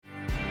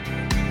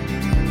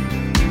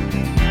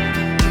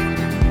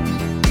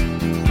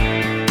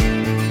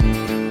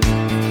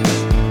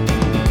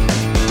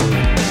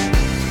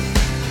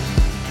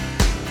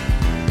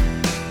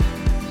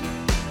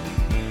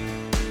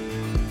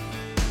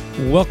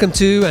Welcome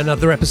to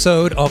another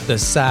episode of the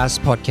SaaS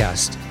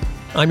Podcast.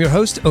 I'm your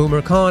host,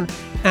 Omar Khan,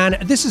 and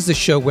this is the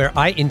show where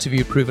I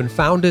interview proven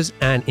founders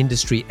and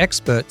industry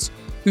experts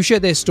who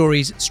share their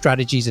stories,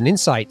 strategies, and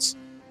insights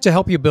to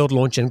help you build,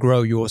 launch, and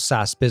grow your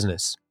SaaS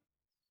business.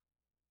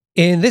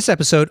 In this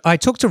episode, I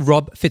talked to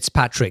Rob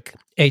Fitzpatrick,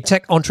 a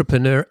tech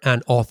entrepreneur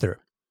and author.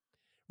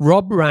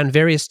 Rob ran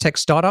various tech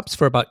startups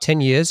for about 10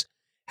 years,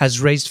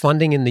 has raised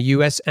funding in the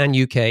US and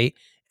UK,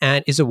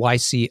 and is a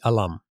YC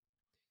alum.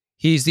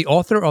 He's the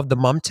author of The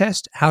Mum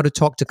Test, How to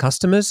Talk to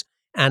Customers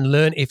and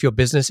Learn If Your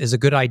Business is a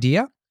Good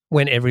Idea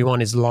When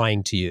Everyone is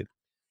Lying to You.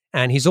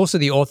 And he's also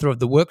the author of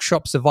the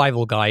Workshop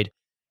Survival Guide,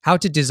 How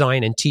to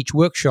Design and Teach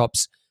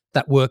Workshops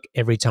That Work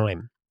Every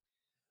Time.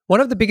 One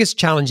of the biggest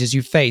challenges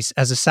you face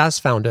as a SaaS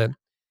founder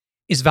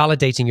is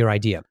validating your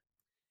idea.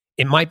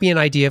 It might be an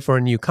idea for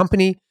a new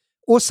company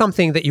or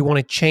something that you want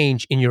to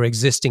change in your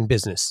existing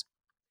business.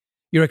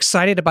 You're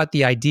excited about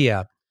the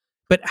idea,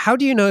 but how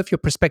do you know if your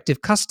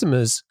prospective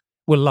customers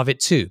will love it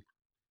too?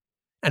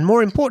 And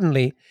more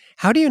importantly,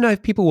 how do you know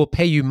if people will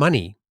pay you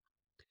money?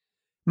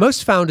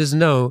 Most founders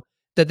know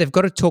that they've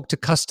got to talk to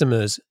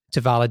customers to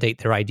validate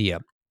their idea,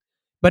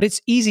 but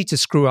it's easy to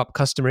screw up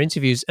customer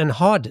interviews and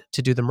hard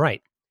to do them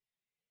right.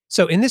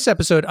 So in this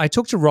episode, I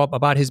talked to Rob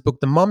about his book,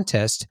 The Mum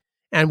Test,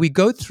 and we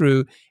go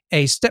through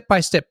a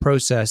step-by-step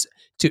process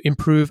to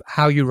improve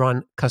how you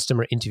run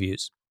customer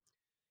interviews.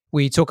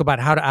 We talk about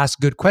how to ask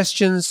good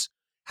questions,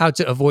 how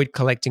to avoid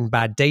collecting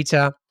bad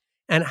data,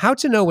 and how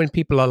to know when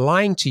people are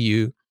lying to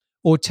you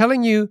or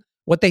telling you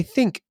what they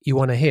think you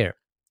want to hear.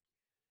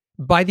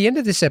 By the end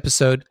of this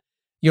episode,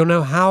 you'll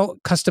know how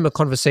customer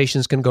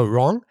conversations can go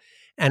wrong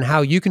and how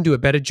you can do a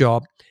better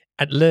job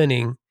at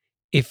learning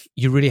if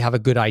you really have a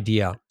good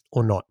idea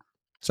or not.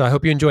 So I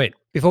hope you enjoy it.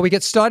 Before we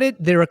get started,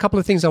 there are a couple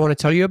of things I want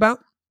to tell you about.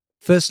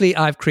 Firstly,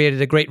 I've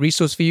created a great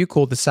resource for you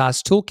called the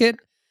SaaS Toolkit,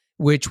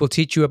 which will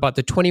teach you about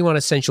the 21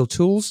 essential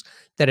tools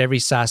that every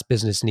SaaS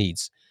business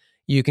needs.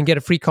 You can get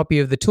a free copy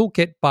of the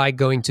toolkit by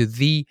going to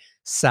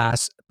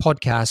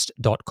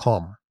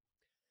thesaaspodcast.com.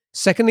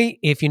 Secondly,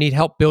 if you need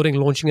help building,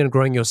 launching, and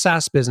growing your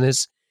SaaS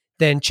business,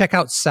 then check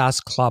out SaaS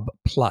Club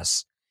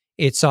Plus.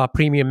 It's our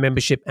premium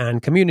membership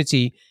and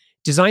community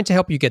designed to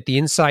help you get the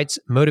insights,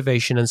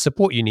 motivation, and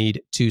support you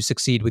need to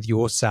succeed with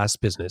your SaaS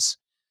business.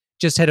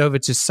 Just head over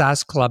to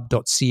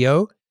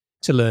saasclub.co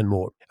to learn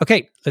more.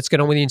 Okay, let's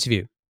get on with the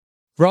interview.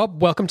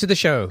 Rob, welcome to the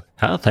show.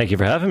 Oh, thank you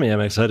for having me.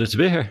 I'm excited to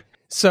be here.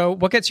 So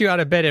what gets you out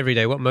of bed every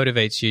day? What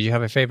motivates you? Do you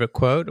have a favorite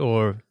quote,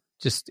 or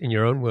just in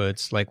your own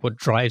words, like what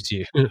drives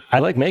you? I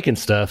like making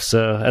stuff.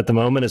 So at the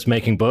moment it's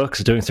making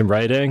books, doing some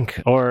writing,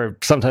 or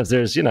sometimes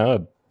there's,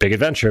 a big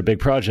adventure, a big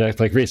project.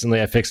 Like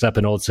recently I fixed up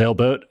an old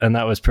sailboat and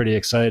that was pretty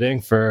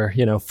exciting for,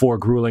 4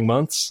 grueling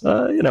months,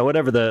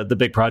 whatever the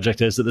big project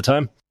is at the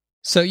time.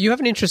 So you have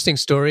an interesting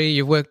story.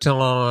 You've worked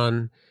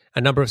on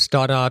a number of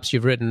startups,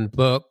 you've written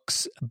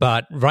books,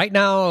 but right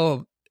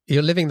now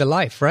you're living the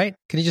life, right?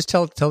 Can you just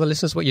tell the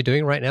listeners what you're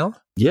doing right now?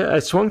 Yeah, I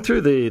swung through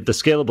the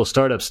scalable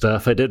startup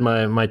stuff. I did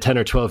my 10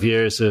 or 12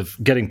 years of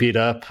getting beat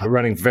up,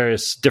 running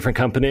various different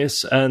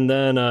companies. And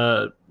then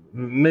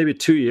maybe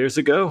 2 years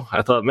ago,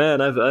 I thought, man,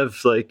 I've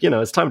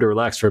it's time to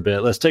relax for a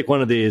bit. Let's take one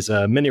of these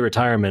mini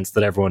retirements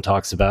that everyone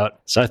talks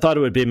about. So I thought it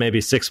would be maybe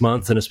 6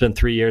 months, and it's been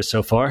 3 years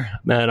so far.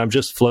 Man, I'm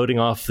just floating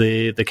off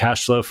the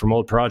cash flow from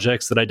old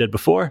projects that I did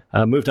before.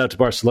 Moved out to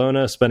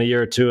Barcelona, spent a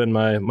year or two in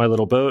my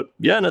little boat.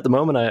 Yeah, and at the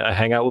moment, I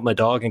hang out with my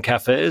dog in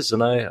cafes,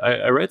 and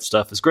I write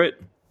stuff. It's great.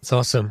 It's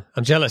awesome.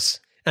 I'm jealous.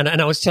 And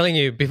I was telling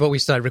you before we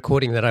started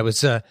recording that I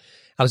was a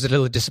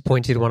little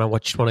disappointed when I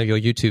watched one of your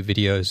YouTube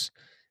videos.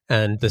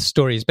 And the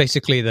story is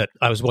basically that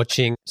I was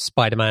watching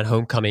Spider-Man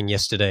Homecoming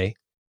yesterday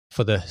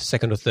for the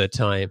second or third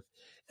time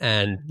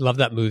and loved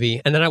that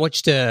movie. And then I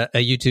watched a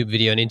YouTube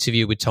video, an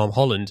interview with Tom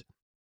Holland,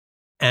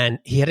 and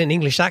he had an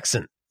English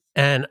accent.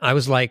 And I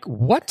was like,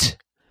 what?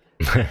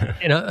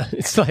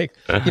 It's like,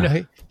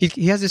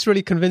 he has this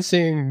really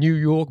convincing New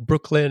York,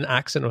 Brooklyn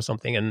accent or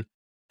something. And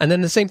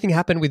then the same thing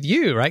happened with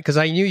you, right? Because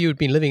I knew you had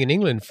been living in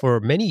England for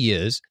many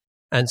years.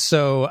 And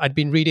so I'd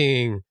been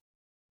reading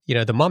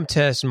the Mum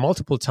Test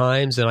multiple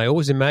times, and I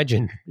always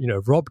imagined,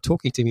 Rob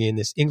talking to me in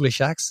this English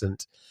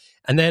accent.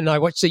 And then I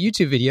watched a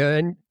YouTube video,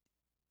 and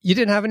you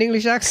didn't have an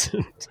English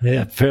accent.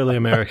 Yeah, fairly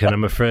American,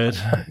 I'm afraid.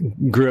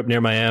 Grew up near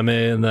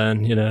Miami, and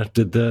then,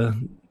 did the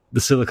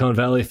Silicon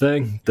Valley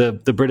thing.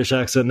 The British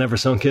accent never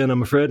sunk in,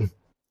 I'm afraid.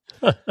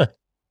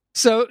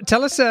 So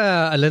tell us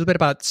a little bit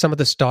about some of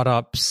the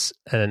startups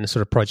and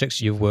sort of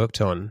projects you've worked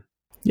on.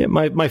 Yeah,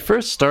 my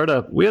first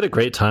startup, we had a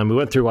great time. We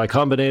went through Y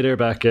Combinator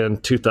back in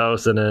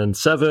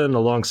 2007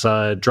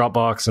 alongside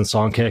Dropbox and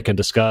Songkick and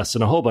Discuss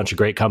and a whole bunch of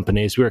great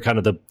companies. We were kind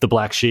of the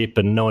black sheep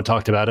and no one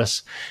talked about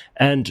us.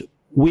 And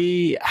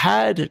we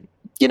had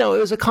it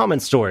was a common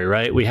story,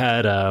 right? We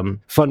had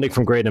funding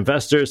from great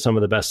investors, some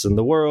of the best in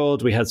the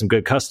world. We had some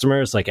good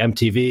customers like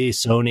MTV,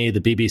 Sony, the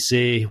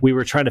BBC. We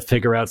were trying to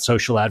figure out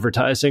social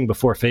advertising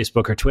before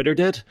Facebook or Twitter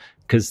did,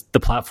 because the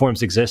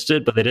platforms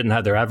existed, but they didn't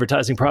have their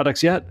advertising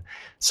products yet.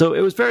 So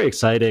it was very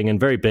exciting and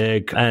very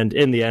big. And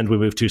in the end, we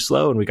moved too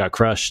slow and we got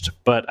crushed.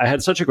 But I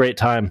had such a great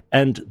time.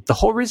 And the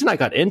whole reason I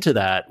got into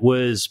that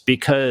was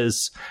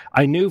because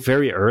I knew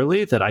very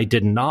early that I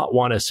did not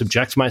want to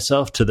subject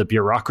myself to the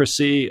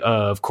bureaucracy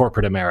of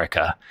corporate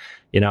America.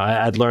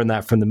 I'd learned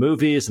that from the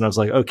movies, and I was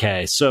like,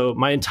 okay, so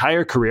my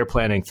entire career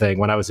planning thing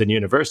when I was in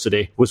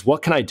university was,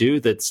 what can I do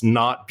that's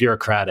not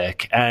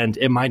bureaucratic? And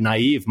in my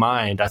naive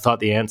mind, I thought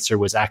the answer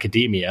was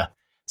academia.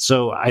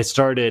 So I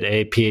started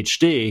a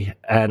PhD,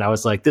 and I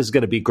was like, this is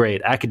going to be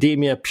great.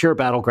 Academia, pure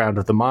battleground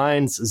of the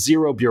minds,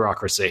 zero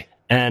bureaucracy.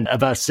 And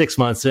about 6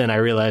 months in, I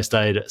realized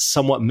I'd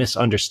somewhat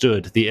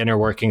misunderstood the inner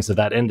workings of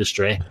that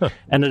industry.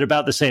 And at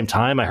about the same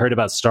time, I heard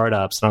about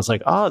startups, and I was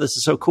like, oh, this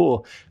is so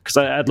cool. Because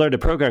I'd learned to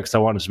program because I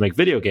wanted to make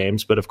video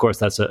games, but of course,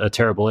 that's a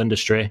terrible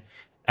industry.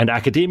 And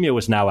academia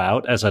was now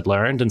out, as I'd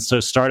learned. And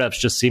so startups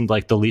just seemed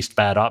like the least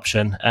bad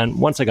option. And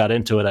once I got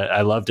into it,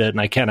 I loved it.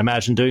 And I can't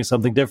imagine doing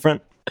something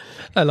different.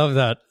 I love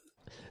that.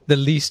 The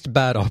least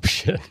bad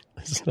option.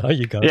 That's how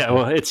you go. Yeah,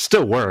 well, it's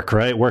still work,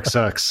 right? Work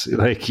sucks.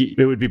 Like,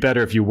 it would be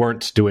better if you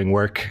weren't doing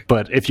work.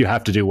 But if you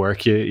have to do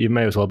work, you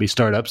may as well be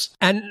startups.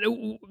 And,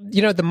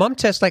 the mom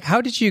test, like,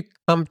 how did you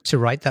come to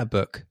write that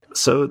book?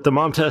 So the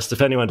mom test,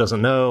 if anyone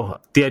doesn't know,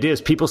 the idea is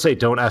people say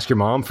don't ask your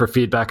mom for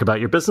feedback about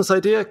your business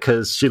idea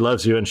because she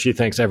loves you and she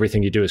thinks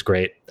everything you do is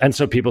great. And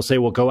so people say,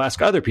 well, go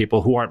ask other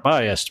people who aren't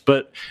biased.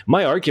 But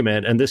my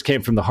argument, and this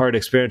came from the hard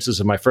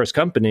experiences of my first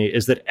company,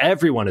 is that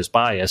everyone is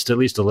biased, at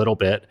least a little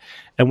bit.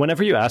 And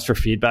whenever you ask for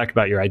feedback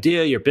about your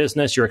idea, your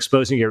business, you're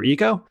exposing your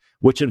ego,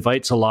 which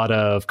invites a lot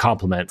of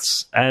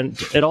compliments. And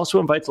it also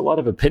invites a lot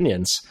of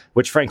opinions,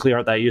 which frankly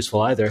aren't that useful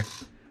either.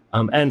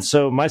 And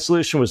so my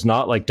solution was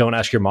not like, don't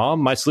ask your mom.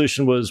 My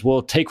solution was,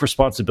 well, take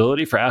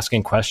responsibility for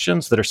asking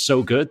questions that are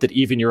so good that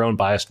even your own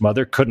biased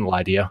mother couldn't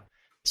lie to you.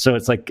 So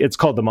it's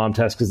called the mom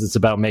test because it's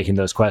about making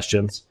those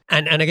questions.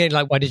 And again,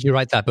 like, why did you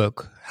write that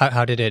book?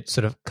 How did it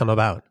sort of come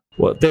about?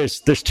 Well, there's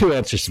two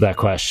answers to that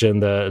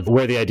question,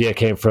 where the idea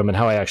came from and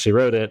how I actually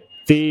wrote it.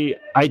 The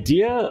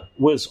idea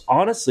was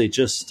honestly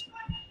just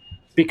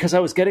because I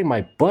was getting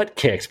my butt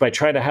kicked by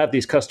trying to have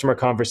these customer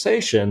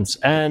conversations,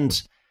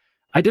 and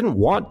I didn't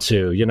want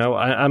to.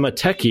 I'm a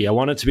techie. I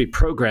wanted to be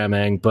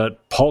programming,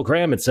 but Paul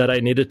Graham had said I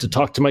needed to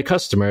talk to my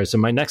customers.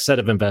 And my next set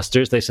of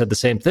investors, they said the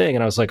same thing.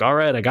 And I was like, all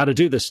right, I got to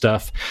do this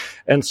stuff.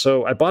 And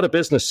so I bought a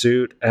business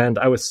suit, and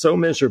I was so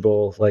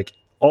miserable, like,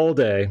 all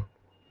day.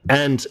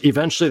 And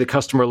eventually the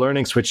customer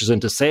learning switches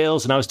into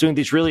sales. And I was doing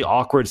these really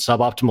awkward,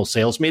 suboptimal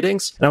sales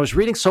meetings. And I was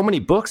reading so many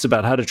books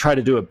about how to try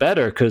to do it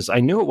better because I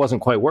knew it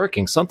wasn't quite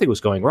working. Something was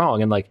going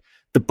wrong. And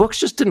the books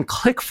just didn't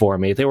click for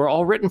me. They were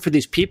all written for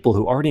these people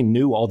who already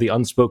knew all the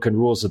unspoken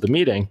rules of the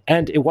meeting.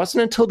 And it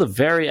wasn't until the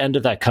very end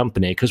of that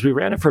company, because we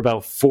ran it for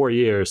about 4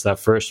 years, that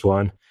first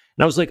one.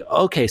 And I was like,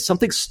 okay,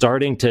 something's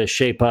starting to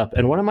shape up.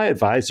 And one of my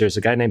advisors,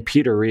 a guy named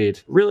Peter Reed,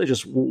 really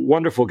just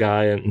wonderful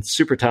guy and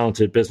super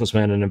talented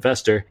businessman and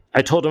investor,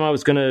 I told him I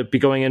was going to be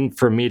going in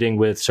for a meeting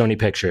with Sony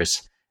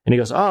Pictures. And he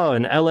goes, oh,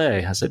 in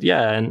LA? I said,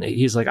 yeah. And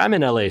he's like, I'm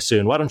in LA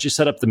soon. Why don't you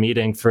set up the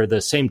meeting for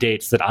the same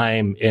dates that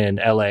I'm in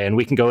LA and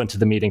we can go into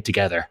the meeting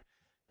together?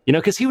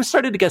 Because he was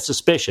starting to get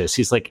suspicious.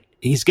 He's like,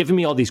 he's giving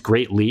me all these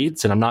great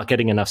leads and I'm not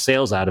getting enough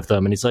sales out of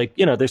them. And he's like,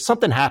 there's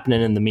something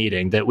happening in the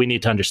meeting that we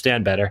need to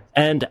understand better.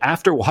 And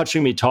after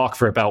watching me talk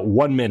for about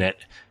 1 minute,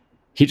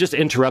 he just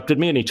interrupted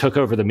me and he took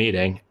over the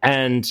meeting.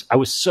 And I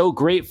was so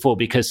grateful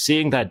because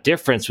seeing that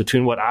difference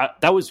between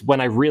that was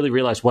when I really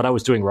realized what I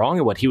was doing wrong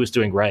and what he was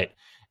doing right.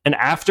 And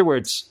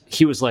afterwards,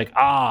 he was like,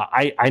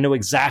 I know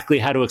exactly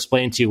how to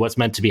explain to you what's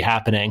meant to be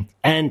happening.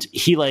 And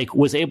he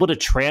was able to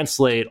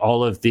translate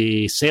all of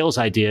the sales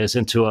ideas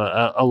into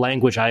a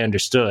language I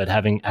understood,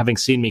 having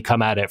seen me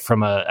come at it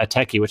from a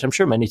techie, which I'm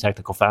sure many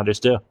technical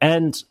founders do.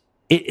 And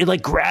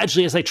it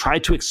gradually, as I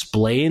tried to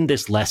explain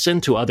this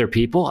lesson to other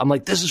people, I'm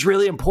like, this is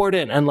really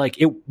important. And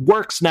it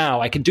works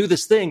now. I can do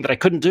this thing that I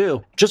couldn't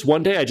do. Just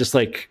one day, I just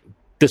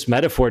this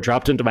metaphor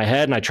dropped into my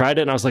head and I tried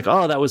it and I was like,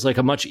 oh, that was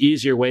a much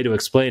easier way to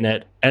explain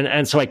it.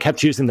 And so I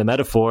kept using the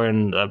metaphor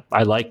and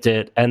I liked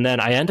it. And then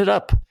I ended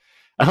up,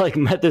 I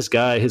met this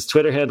guy, his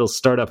Twitter handle is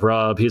Startup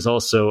Rob. He's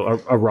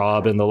also a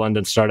Rob in the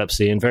London startup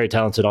scene, very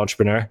talented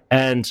entrepreneur.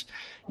 And,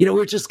 we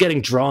were just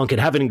getting drunk and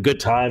having a good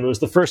time. It was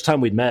the first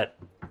time we'd met.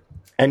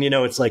 And,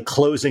 it's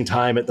closing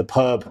time at the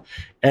pub.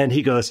 And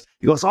he goes,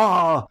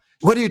 oh,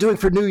 what are you doing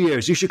for New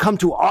Year's? You should come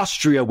to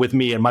Austria with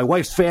me and my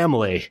wife's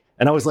family.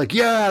 And I was like,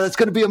 yeah, that's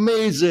going to be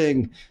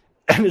amazing.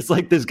 And it's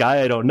this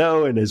guy I don't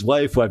know and his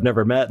wife who I've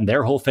never met and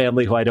their whole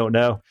family who I don't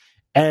know.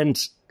 And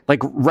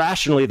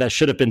rationally, that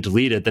should have been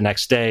deleted the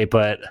next day.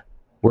 But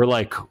we're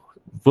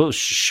well,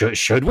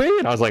 should we?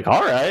 And I was like,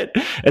 all right.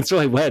 And so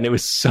I went. It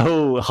was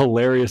so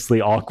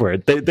hilariously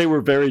awkward. They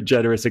were very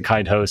generous and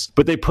kind hosts,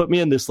 but they put me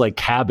in this like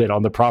cabin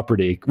on the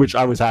property, which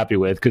I was happy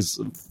with because,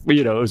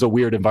 it was a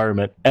weird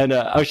environment. And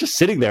I was just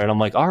sitting there and I'm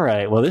like, all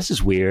right, well, this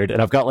is weird.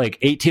 And I've got like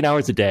 18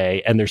 hours a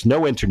day and there's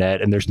no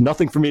internet and there's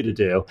nothing for me to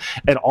do.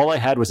 And all I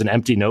had was an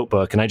empty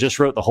notebook. And I just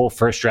wrote the whole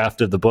first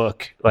draft of the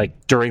book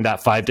like during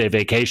that 5-day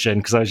vacation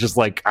because I was just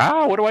like,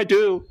 what do I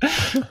do?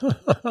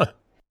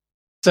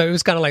 So it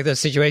was kind of like the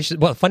situation.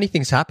 Well, funny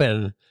things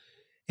happen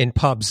in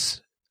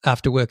pubs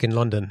after work in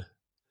London.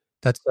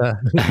 That's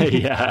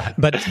yeah,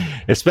 but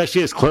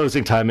especially as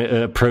closing time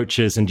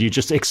approaches, and you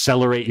just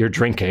accelerate your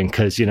drinking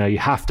because you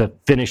have to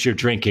finish your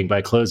drinking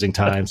by closing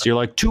time. So you're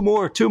like, two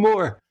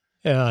more.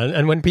 Yeah,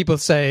 and when people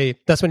say,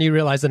 that's when you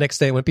realize the next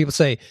day when people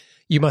say,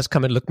 "You must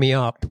come and look me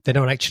up," they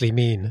don't actually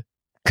mean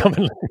come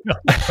and look me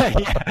up.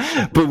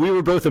 Yeah, but we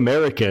were both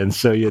Americans,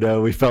 so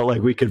we felt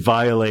like we could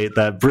violate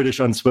that British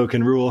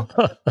unspoken rule.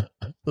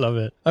 Love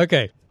it.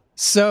 Okay.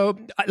 So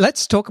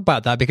let's talk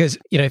about that because,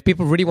 if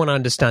people really want to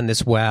understand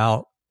this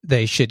well,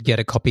 they should get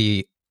a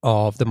copy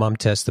of the Mum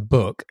Test, the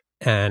book,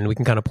 and we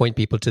can kind of point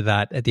people to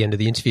that at the end of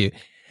the interview.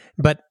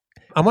 But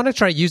I want to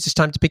try to use this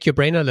time to pick your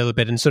brain a little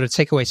bit and sort of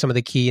take away some of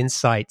the key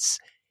insights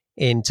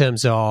in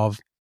terms of,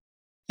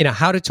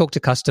 how to talk to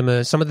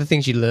customers, some of the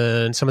things you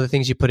learn, some of the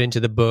things you put into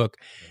the book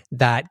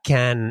that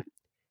can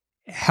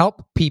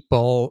help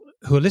people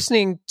who are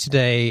listening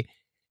today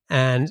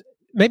and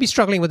maybe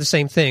struggling with the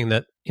same thing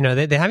that,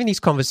 they're having these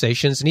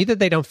conversations and either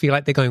they don't feel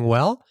like they're going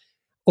well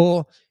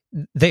or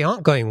they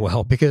aren't going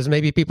well because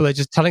maybe people are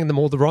just telling them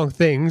all the wrong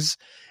things.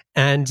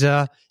 And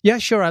yeah,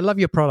 sure, I love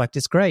your product.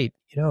 It's great.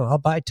 I'll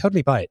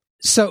totally buy it.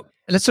 So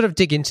let's sort of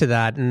dig into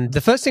that. And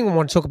the first thing I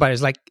want to talk about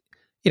is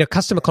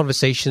customer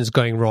conversations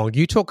going wrong.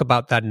 You talk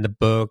about that in the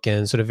book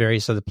and sort of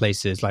various other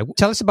places. Like,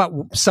 tell us about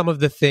some of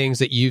the things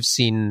that you've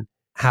seen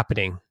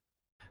happening.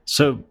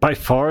 So by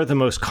far the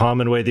most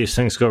common way these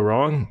things go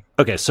wrong.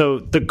 Okay, so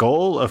the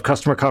goal of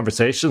customer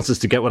conversations is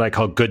to get what I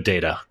call good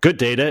data. Good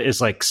data is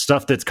like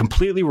stuff that's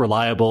completely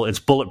reliable. It's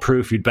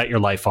bulletproof. You'd bet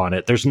your life on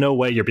it. There's no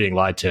way you're being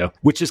lied to,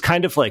 which is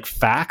kind of like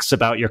facts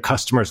about your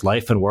customer's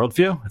life and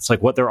worldview. It's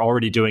like what they're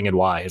already doing and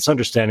why. It's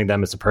understanding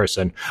them as a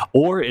person.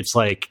 Or it's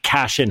like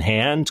cash in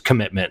hand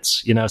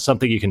commitments,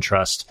 something you can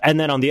trust. And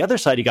then on the other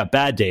side, you got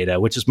bad data,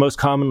 which is most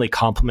commonly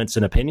compliments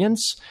and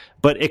opinions.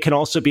 But it can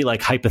also be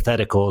like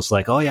hypotheticals,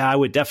 like, oh yeah, I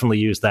would definitely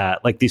use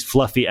that. Like these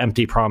fluffy,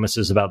 empty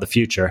promises about the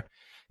future.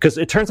 Because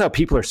it turns out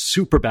people are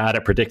super bad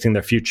at predicting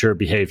their future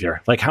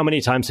behavior. Like how many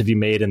times have you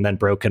made and then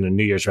broken a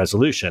New Year's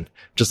resolution?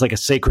 Just like a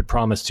sacred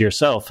promise to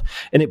yourself.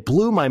 And it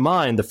blew my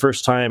mind the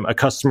first time a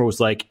customer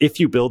was like, if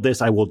you build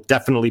this, I will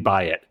definitely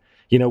buy it.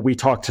 We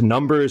talked to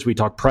numbers, we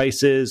talked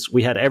prices,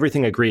 we had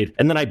everything agreed.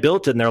 And then I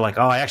built it and they're like,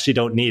 oh, I actually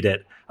don't need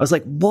it. I was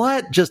like,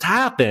 what just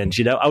happened?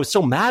 I was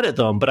so mad at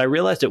them, but I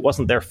realized it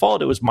wasn't their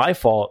fault. It was my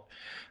fault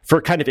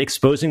for kind of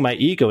exposing my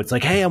ego. It's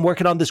like, hey, I'm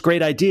working on this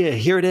great idea.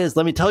 Here it is.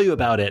 Let me tell you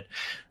about it.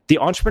 The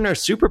entrepreneur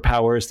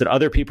superpower is that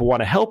other people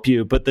want to help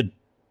you, but the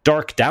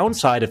dark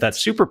downside of that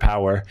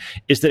superpower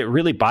is that it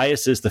really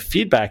biases the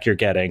feedback you're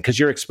getting because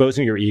you're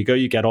exposing your ego.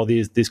 You get all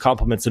these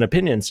compliments and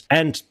opinions.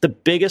 And the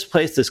biggest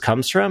place this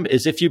comes from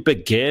is if you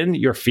begin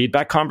your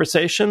feedback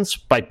conversations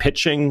by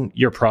pitching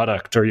your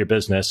product or your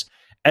business.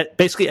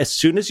 Basically, as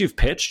soon as you've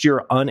pitched,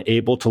 you're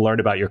unable to learn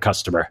about your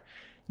customer.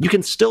 You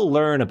can still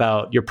learn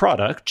about your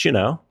product,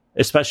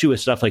 especially with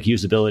stuff like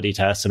usability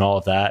tests and all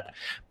of that.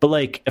 But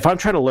like, if I'm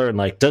trying to learn,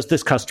 like, does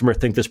this customer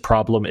think this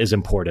problem is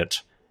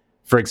important?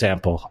 For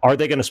example, are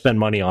they going to spend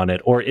money on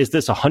it? Or is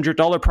this a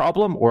 $100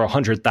 problem or a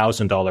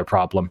 $100,000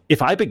 problem?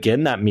 If I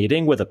begin that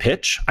meeting with a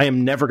pitch, I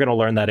am never going to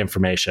learn that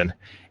information.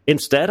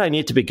 Instead, I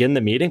need to begin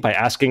the meeting by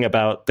asking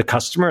about the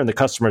customer and the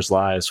customer's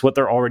lives, what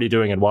they're already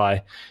doing and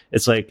why.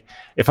 It's like,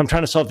 if I'm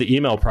trying to solve the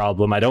email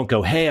problem, I don't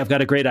go, hey, I've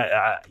got a great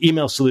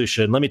email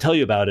solution. Let me tell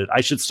you about it.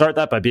 I should start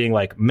that by being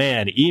like,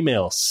 man,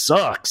 email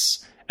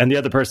sucks. And the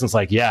other person's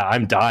like, yeah,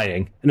 I'm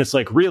dying. And it's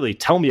like, really,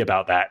 tell me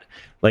about that.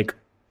 Like,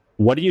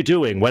 what are you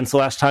doing? When's the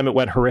last time it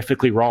went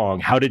horrifically wrong?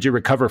 How did you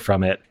recover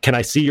from it? Can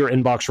I see your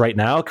inbox right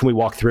now? Can we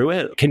walk through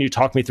it? Can you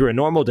talk me through a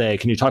normal day?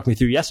 Can you talk me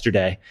through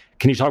yesterday?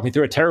 Can you talk me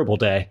through a terrible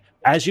day?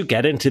 As you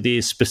get into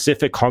these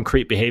specific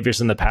concrete behaviors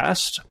in the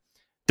past,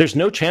 there's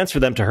no chance for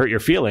them to hurt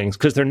your feelings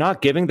because they're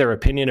not giving their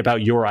opinion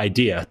about your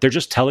idea. They're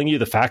just telling you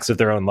the facts of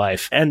their own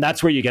life. And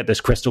that's where you get this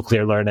crystal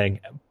clear learning.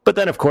 But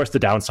then, of course, the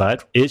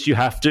downside is you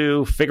have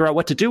to figure out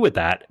what to do with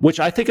that, which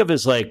I think of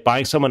as like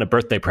buying someone a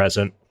birthday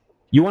present.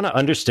 You want to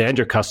understand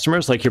your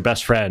customers like your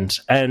best friend.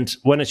 And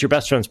when it's your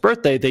best friend's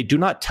birthday, they do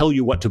not tell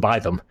you what to buy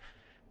them.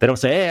 They don't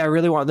say, hey, I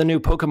really want the new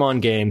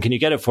Pokemon game. Can you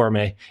get it for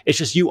me? It's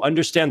just you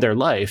understand their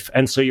life.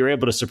 And so you're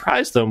able to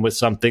surprise them with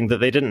something that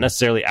they didn't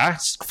necessarily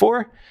ask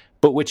for,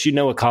 but which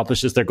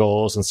accomplishes their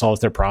goals and solves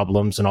their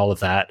problems and all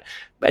of that.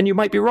 And you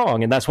might be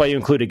wrong. And that's why you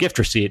include a gift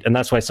receipt. And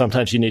that's why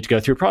sometimes you need to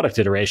go through product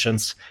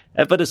iterations.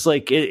 But it's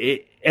like,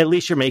 at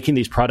least you're making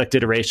these product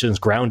iterations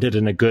grounded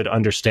in a good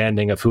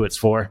understanding of who it's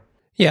for.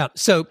 Yeah,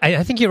 so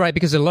I think you're right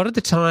because a lot of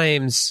the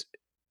times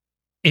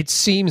it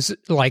seems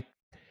like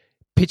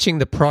pitching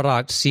the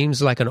product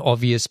seems like an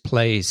obvious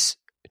place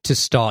to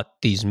start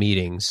these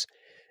meetings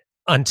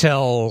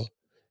until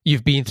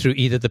you've been through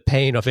either the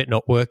pain of it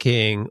not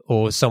working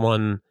or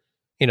someone,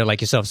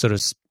 like yourself sort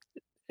of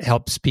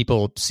helps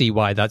people see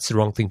why that's the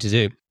wrong thing to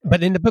do.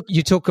 But in the book,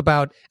 you talk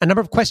about a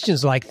number of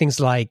questions like things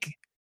like,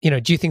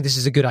 do you think this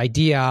is a good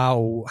idea?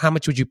 Or how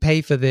much would you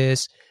pay for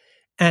this?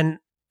 And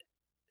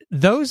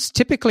those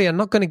typically are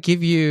not going to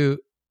give you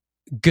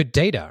good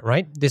data,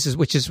 right?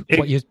 Which is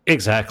what you...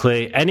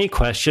 Exactly. Any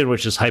question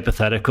which is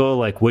hypothetical,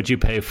 like, would you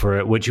pay for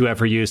it? Would you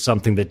ever use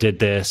something that did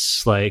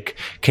this? Like,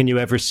 can you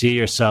ever see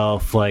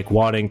yourself like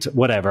wanting to,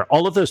 whatever?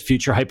 All of those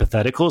future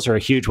hypotheticals are a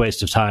huge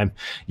waste of time.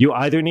 You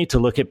either need to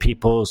look at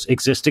people's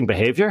existing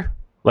behavior.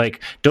 Like,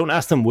 don't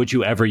ask them, would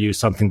you ever use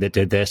something that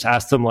did this?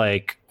 Ask them,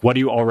 like, what are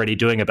you already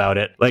doing about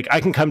it? Like, I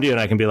can come to you and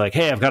I can be like,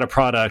 hey, I've got a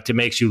product. It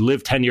makes you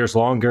live 10 years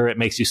longer. It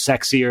makes you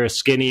sexier,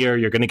 skinnier.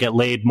 You're going to get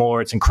laid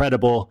more. It's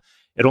incredible.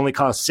 It only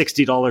costs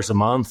 $60 a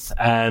month,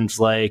 and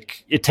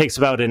like it takes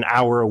about an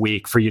hour a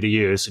week for you to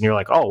use. And you're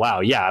like, oh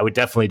wow, yeah, I would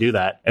definitely do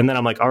that. And then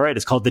I'm like, all right,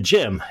 it's called the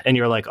gym. And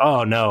you're like,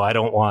 oh no, I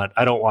don't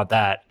want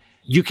that.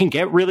 You can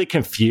get really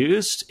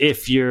confused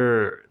if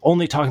you're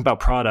only talking about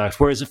product.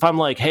 Whereas if I'm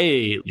like,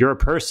 hey, you're a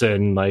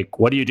person, like,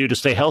 what do you do to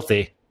stay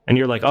healthy? And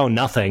you're like, oh,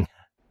 nothing.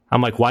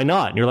 I'm like, why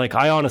not? And you're like,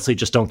 I honestly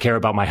just don't care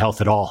about my health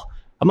at all.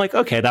 I'm like,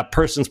 okay, that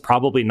person's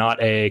probably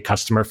not a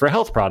customer for a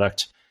health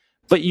product.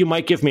 But you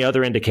might give me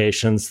other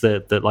indications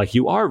that like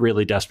you are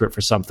really desperate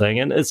for something.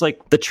 And it's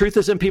like the truth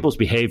is in people's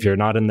behavior,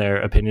 not in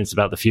their opinions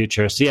about the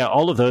future. So yeah,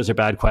 all of those are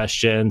bad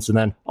questions. And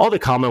then all the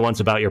common ones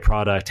about your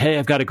product. Hey,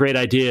 I've got a great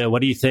idea.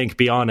 What do you think?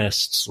 Be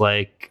honest.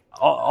 Like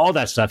all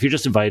that stuff. You're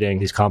just inviting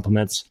these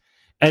compliments.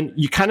 And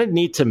you kind of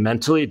need to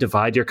mentally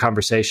divide your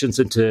conversations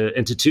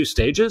into two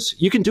stages.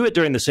 You can do it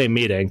during the same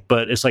meeting,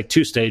 but it's like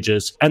two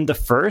stages. And the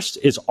first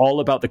is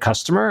all about the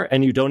customer,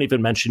 and you don't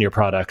even mention your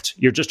product.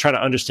 You're just trying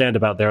to understand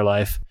about their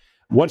life.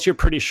 Once you're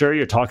pretty sure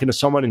you're talking to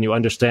someone and you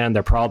understand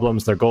their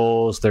problems, their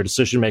goals, their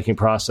decision-making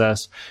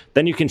process,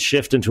 then you can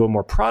shift into a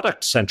more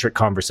product-centric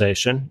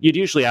conversation. You'd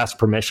usually ask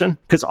permission,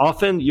 because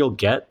often you'll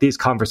get these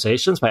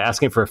conversations by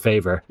asking for a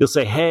favor. You'll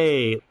say,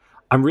 hey,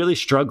 I'm really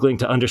struggling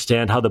to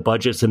understand how the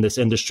budgets in this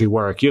industry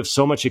work. You have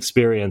so much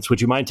experience.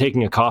 Would you mind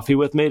taking a coffee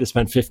with me to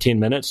spend 15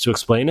 minutes to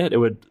explain it? It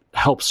would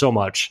help so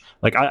much.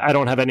 Like, I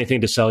don't have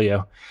anything to sell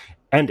you.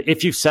 And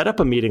if you set up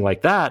a meeting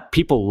like that,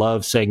 people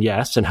love saying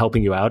yes and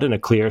helping you out in a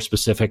clear,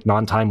 specific,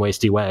 non-time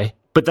wasty way.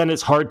 But then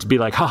it's hard to be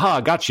like, haha,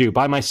 got you,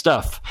 buy my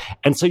stuff.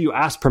 And so you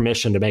ask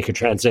permission to make a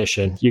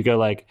transition. You go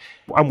like,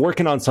 I'm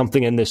working on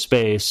something in this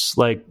space.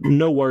 Like,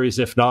 no worries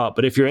if not.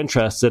 But if you're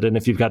interested and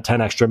if you've got 10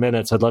 extra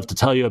minutes, I'd love to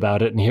tell you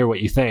about it and hear what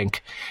you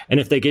think. And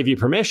if they give you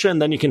permission,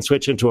 then you can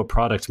switch into a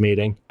product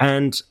meeting.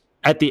 And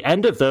at the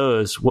end of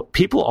those,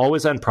 people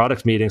always end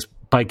product meetings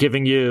by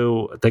giving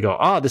you, they go,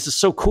 oh, this is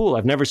so cool.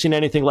 I've never seen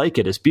anything like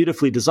it. It's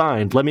beautifully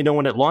designed. Let me know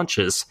when it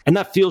launches. And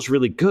that feels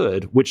really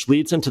good, which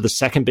leads into the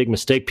second big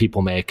mistake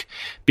people make.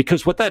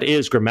 Because what that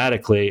is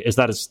grammatically is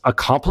that it's a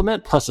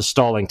compliment plus a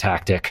stalling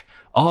tactic.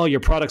 Oh, your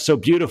product's so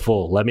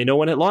beautiful. Let me know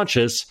when it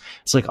launches.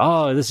 It's like,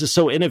 oh, this is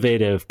so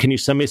innovative. Can you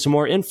send me some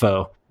more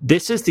info?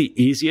 This is the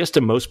easiest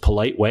and most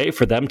polite way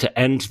for them to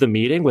end the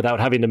meeting without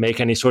having to make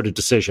any sort of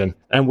decision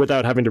and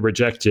without having to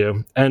reject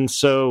you. And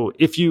so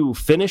if you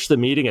finish the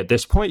meeting at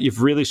this point,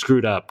 you've really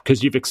screwed up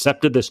because you've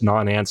accepted this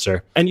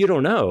non-answer. And you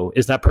don't know,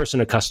 is that person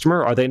a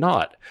customer? Are they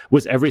not?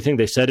 Was everything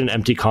they said an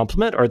empty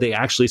compliment? Or are they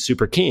actually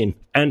super keen?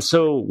 And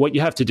so what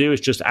you have to do is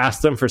just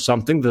ask them for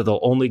something that they'll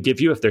only give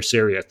you if they're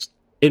serious.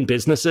 In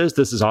businesses,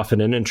 this is often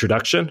an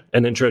introduction,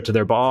 an intro to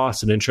their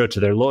boss, an intro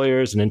to their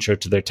lawyers, an intro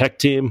to their tech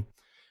team.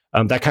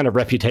 That kind of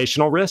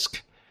reputational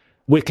risk.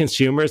 With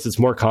consumers, it's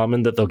more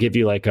common that they'll give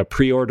you like a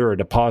pre-order or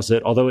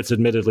deposit, although it's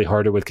admittedly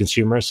harder with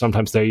consumers.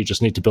 Sometimes there you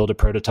just need to build a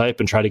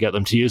prototype and try to get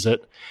them to use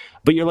it.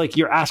 But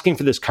you're asking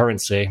for this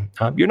currency.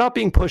 You're not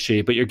being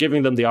pushy, but you're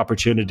giving them the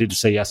opportunity to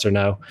say yes or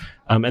no.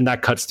 And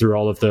that cuts through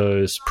all of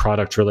those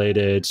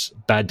product-related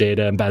bad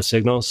data and bad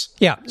signals.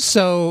 Yeah.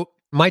 So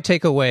my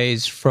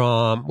takeaways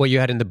from what you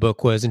had in the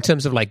book was in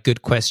terms of like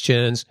good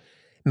questions,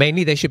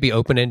 mainly they should be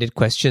open-ended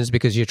questions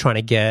because you're trying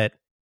to get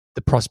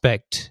the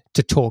prospect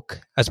to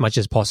talk as much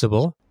as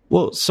possible.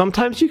 Well,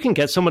 sometimes you can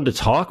get someone to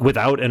talk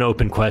without an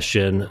open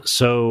question.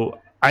 So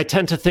I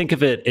tend to think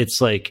of it,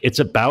 it's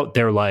about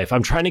their life.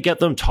 I'm trying to get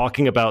them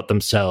talking about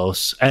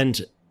themselves.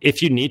 And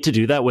if you need to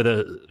do that with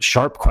a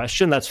sharp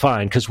question, that's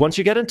fine. Because once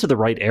you get into the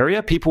right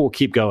area, people will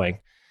keep going.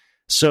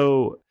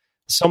 So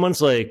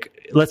someone's like,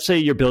 let's say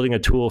you're building a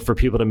tool for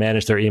people to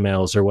manage their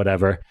emails or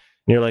whatever.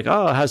 And you're like,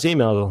 oh, how's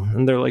email?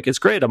 And they're like, it's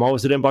great. I'm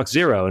always at inbox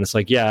 0. And it's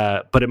like,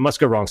 yeah, but it must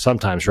go wrong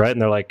sometimes, right?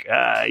 And they're like,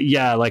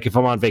 yeah, like if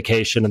I'm on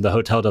vacation and the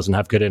hotel doesn't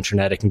have good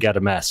internet, it can get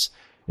a mess.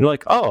 And you're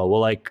like, oh, well,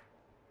 like,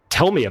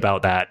 tell me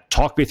about that.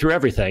 Talk me through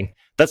everything.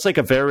 That's like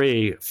a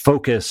very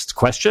focused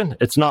question.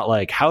 It's not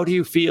like, how do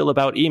you feel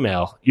about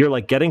email? You're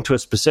like getting to a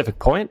specific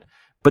point,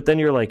 but then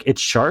you're like,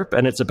 it's sharp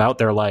and it's about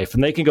their life.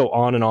 And they can go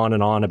on and on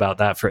and on about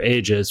that for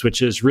ages,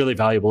 which is really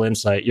valuable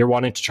insight. You're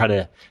wanting to try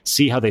to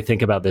see how they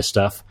think about this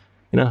stuff.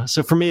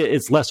 So for me,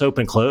 it's less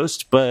open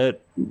closed,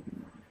 but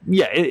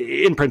yeah,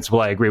 in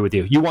principle, I agree with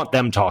you. You want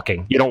them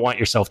talking. You don't want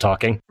yourself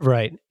talking.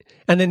 Right.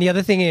 And then the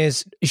other thing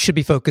is you should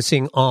be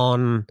focusing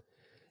on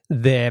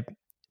their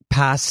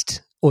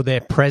past or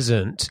their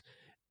present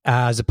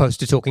as opposed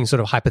to talking sort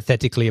of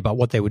hypothetically about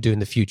what they would do in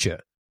the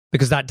future,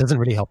 because that doesn't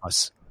really help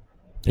us.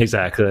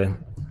 Exactly.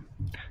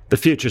 The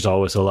future's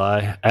always a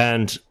lie.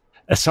 And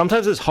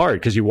sometimes it's hard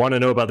because you want to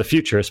know about the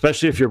future,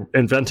 especially if you're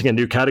inventing a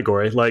new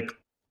category. Like,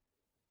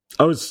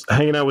 I was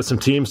hanging out with some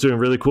teams doing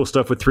really cool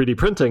stuff with 3D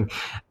printing,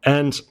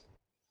 and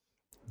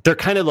they're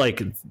kind of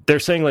like, they're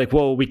saying like,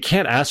 well, we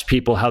can't ask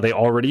people how they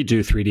already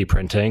do 3D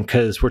printing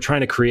because we're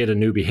trying to create a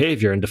new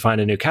behavior and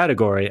define a new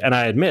category. And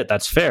I admit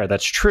that's fair,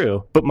 that's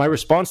true. But my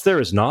response there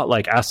is not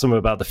like ask them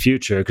about the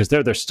future because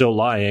they're still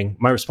lying.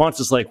 My response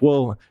is like,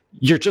 well,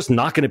 you're just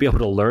not going to be able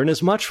to learn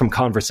as much from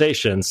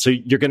conversations. So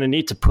you're going to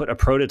need to put a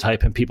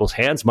prototype in people's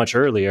hands much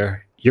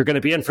earlier. You're going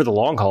to be in for the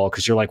long haul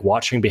because you're like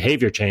watching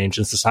behavior change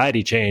and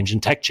society change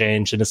and tech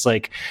change. And it's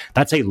like,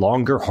 that's a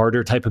longer,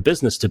 harder type of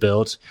business to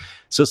build.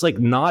 So it's like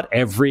not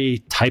every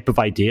type of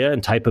idea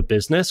and type of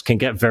business can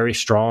get very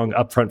strong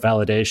upfront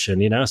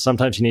validation.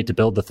 Sometimes you need to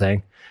build the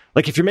thing.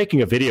 Like if you're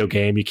making a video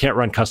game, you can't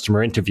run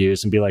customer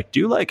interviews and be like,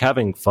 do you like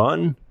having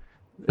fun?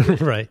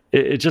 Right.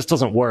 It just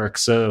doesn't work.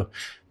 So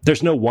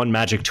there's no one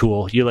magic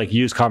tool. You like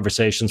use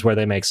conversations where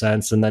they make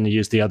sense, and then you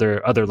use the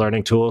other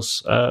learning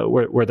tools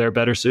where they're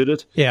better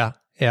suited. Yeah.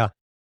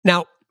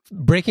 Now,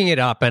 breaking it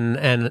up,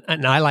 and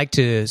I like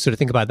to sort of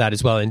think about that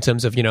as well in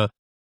terms of,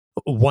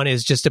 one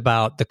is just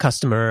about the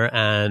customer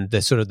and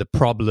the sort of the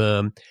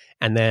problem,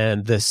 and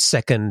then the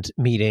second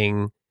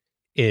meeting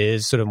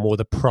is sort of more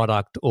the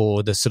product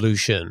or the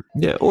solution.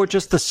 Yeah, or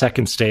just the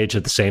second stage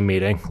of the same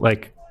meeting.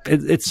 Like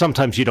it's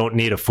sometimes you don't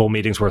need a full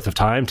meeting's worth of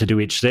time to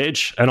do each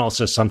stage. And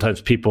also sometimes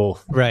people...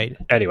 Right.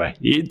 Anyway,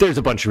 there's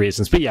a bunch of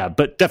reasons.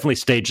 But definitely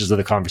stages of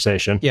the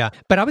conversation. Yeah.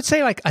 But I would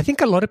say I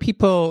think a lot of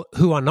people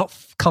who are not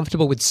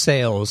comfortable with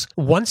sales,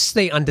 once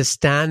they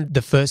understand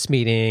the first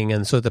meeting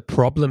and sort of the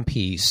problem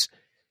piece,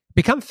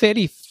 become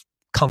fairly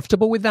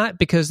comfortable with that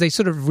because they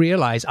sort of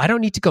realize, I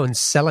don't need to go and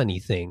sell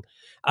anything.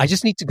 I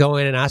just need to go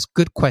in and ask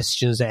good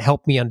questions that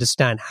help me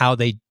understand how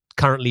they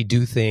currently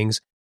do things,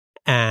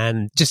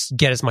 and just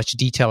get as much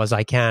detail as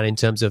I can in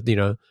terms of,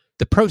 the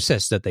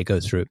process that they go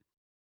through.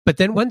 But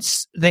then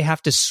once they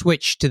have to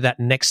switch to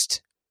that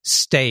next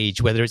stage,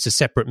 whether it's a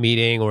separate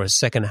meeting or a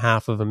second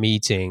half of a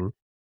meeting,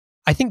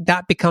 I think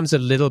that becomes a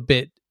little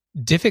bit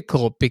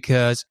difficult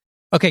because,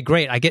 okay,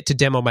 great, I get to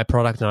demo my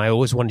product and I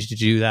always wanted to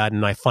do that,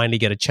 and I finally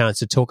get a chance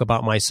to talk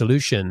about my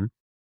solution.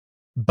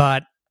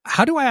 But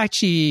how do I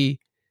actually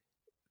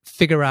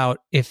figure out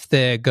if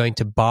they're going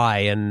to buy,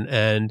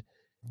 and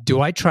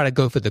do I try to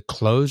go for the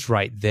close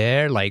right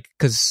there?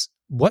 Because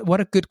what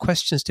are good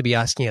questions to be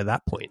asking at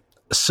that point?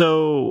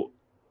 So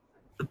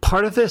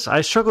part of this,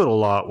 I struggled a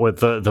lot with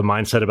the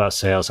mindset about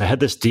sales. I had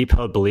this deep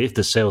held belief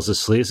that sales is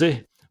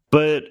sleazy,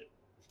 but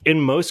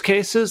in most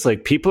cases,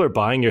 people are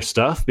buying your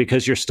stuff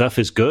because your stuff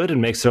is good and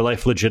makes their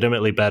life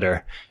legitimately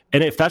better.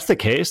 And if that's the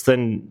case,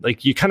 then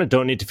you kind of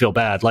don't need to feel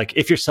bad.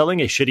 If you're selling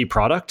a shitty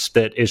product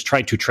that is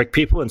trying to trick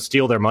people and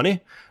steal their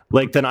money,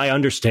 then I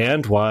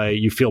understand why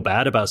you feel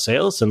bad about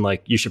sales, and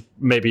you should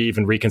maybe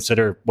even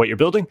reconsider what you're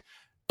building.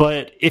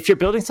 But if you're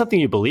building something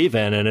you believe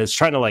in and it's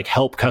trying to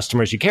help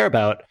customers you care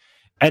about,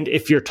 and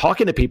if you're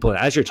talking to people and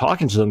as you're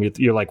talking to them,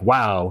 you're like,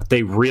 wow,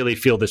 they really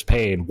feel this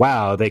pain.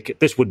 Wow,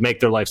 this would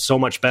make their life so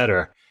much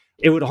better.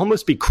 It would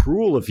almost be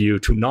cruel of you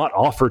to not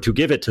offer to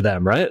give it to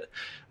them, right?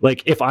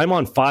 If I'm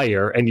on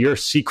fire and you're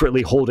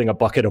secretly holding a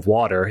bucket of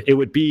water, it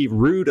would be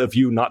rude of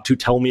you not to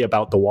tell me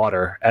about the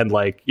water and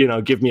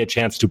give me a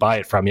chance to buy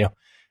it from you.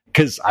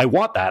 Because I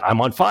want that.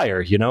 I'm on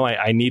fire.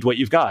 I need what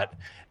you've got.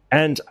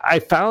 And I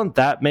found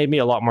that made me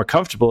a lot more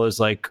comfortable as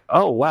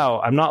oh,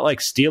 wow, I'm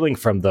not stealing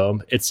from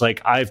them. It's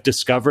I've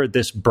discovered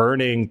this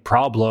burning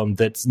problem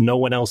that no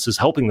one else is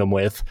helping them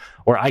with,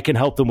 or I can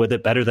help them with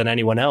it better than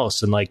anyone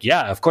else. And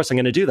yeah, of course I'm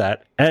going to do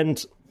that.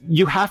 And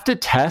you have to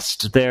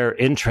test their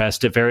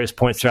interest at various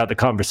points throughout the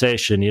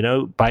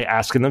conversation, by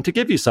asking them to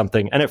give you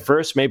something. And at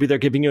first, maybe they're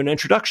giving you an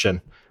introduction,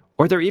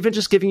 or they're even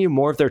just giving you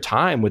more of their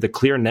time with a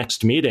clear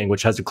next meeting,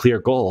 which has a clear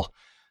goal.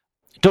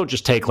 Don't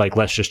just take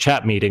let's just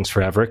chat meetings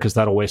forever, because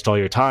that'll waste all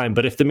your time.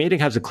 But if the meeting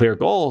has a clear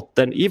goal,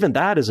 then even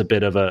that is a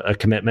bit of a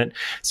commitment.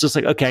 It's just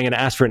okay, I'm going to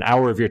ask for an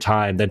hour of your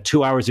time, then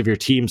 2 hours of your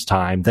team's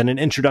time, then an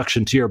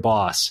introduction to your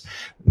boss.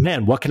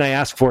 Man, what can I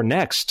ask for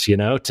next,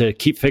 to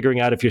keep figuring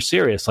out if you're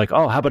serious?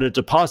 Oh, how about a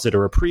deposit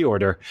or a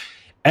pre-order?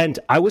 And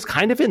I was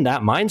kind of in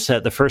that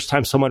mindset the first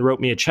time someone wrote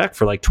me a check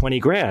for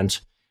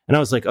 $20,000. And I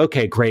was like,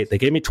 okay, great. They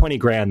gave me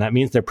 $20,000. That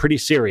means they're pretty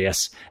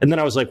serious. And then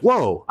I was like,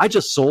 whoa, I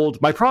just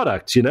sold my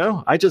product.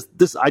 I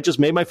just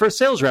made my first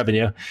sales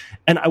revenue.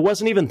 And I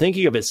wasn't even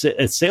thinking of it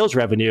as sales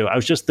revenue. I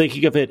was just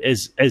thinking of it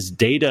as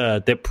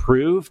data that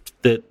proved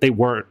that they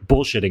weren't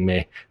bullshitting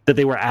me, that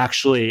they were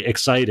actually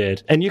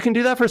excited. And you can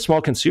do that for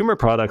small consumer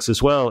products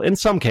as well. In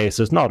some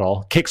cases, not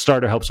all.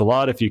 Kickstarter helps a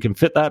lot if you can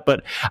fit that.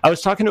 But I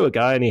was talking to a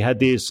guy and he had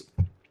these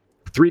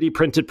 3D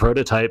printed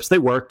prototypes. They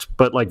worked,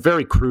 but like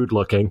very crude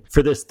looking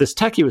for this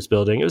tech he was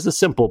building. It was a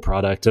simple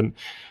product. And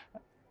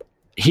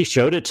he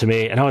showed it to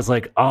me and I was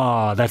like,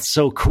 oh, that's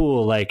so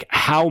cool. Like,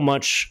 how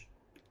much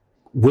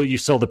will you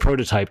sell the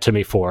prototype to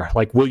me for?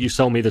 Like, will you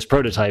sell me this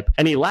prototype?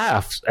 And he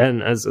laughed.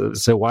 And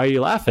so why are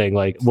you laughing?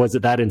 Like, was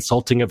it that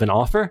insulting of an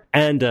offer?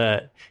 And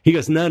he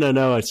goes,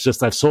 no. It's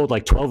just I've sold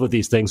like 12 of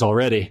these things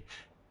already.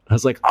 I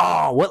was like,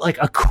 oh, what like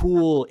a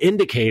cool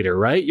indicator,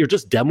 right? You're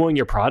just demoing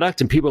your product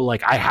and people are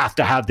like, I have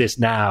to have this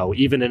now,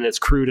 even in its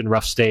crude and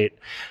rough state.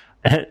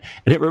 And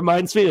it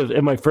reminds me of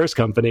in my first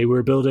company, we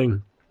were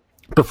building,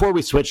 before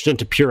we switched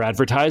into pure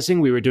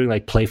advertising, we were doing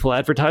like playful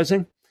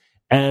advertising.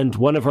 And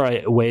one of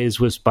our ways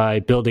was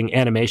by building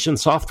animation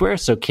software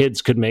so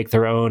kids could make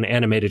their own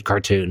animated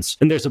cartoons.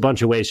 And there's a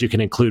bunch of ways you can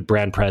include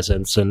brand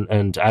presence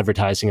and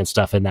advertising and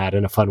stuff in that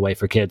in a fun way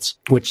for kids,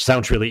 which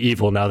sounds really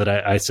evil now that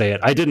I say it.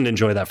 I didn't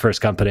enjoy that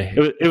first company.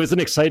 It was an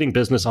exciting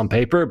business on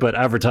paper, but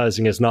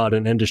advertising is not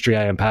an industry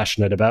I am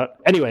passionate about.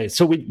 Anyway,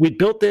 so we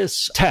built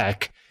this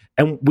tech.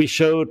 And we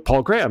showed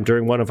Paul Graham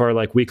during one of our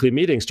like weekly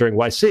meetings during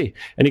YC.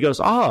 And he goes,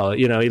 oh,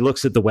 he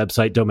looks at the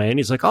website domain.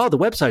 He's like, oh, the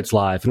website's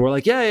live. And we're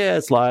like, yeah,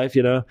 it's live,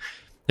 And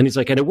he's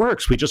like, and it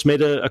works. We just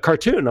made a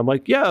cartoon. I'm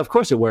like, yeah, of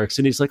course it works.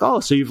 And he's like,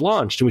 oh, so you've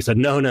launched. And we said,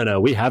 no,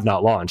 we have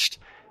not launched.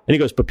 And he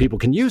goes, but people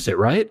can use it,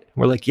 right? And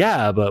we're like,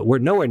 yeah, but we're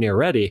nowhere near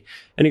ready.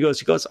 And he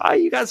goes, oh,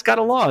 you guys got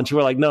to launch. And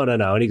we're like, no.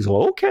 And he goes,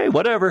 well, okay,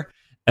 whatever.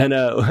 And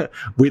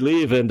we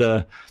leave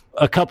and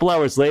a couple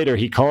hours later,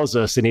 he calls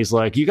us and he's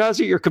like, you guys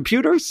at your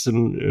computers?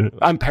 And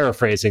I'm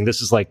paraphrasing.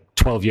 This is like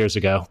 12 years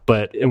ago.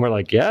 And we're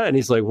like, yeah. And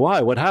he's like,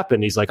 why? What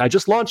happened? He's like, I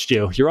just launched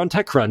you. You're on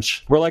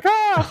TechCrunch. We're like,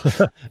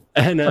 ah.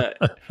 And,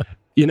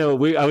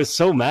 I was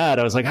so mad.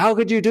 I was like, how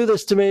could you do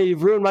this to me?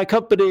 You've ruined my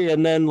company.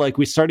 And then like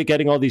we started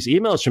getting all these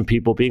emails from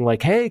people being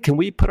like, hey, can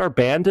we put our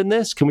band in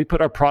this? Can we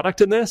put our product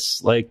in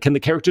this? Like, can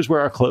the characters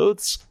wear our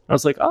clothes? I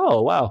was like,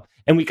 oh, wow.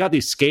 And we got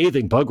these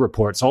scathing bug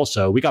reports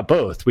also. We got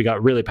both. We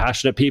got really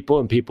passionate people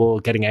and people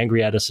getting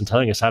angry at us and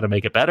telling us how to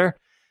make it better.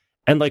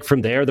 And like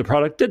from there, the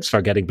product did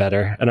start getting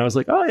better. And I was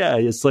like, oh yeah,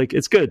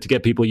 it's good to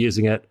get people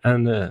using it.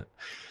 And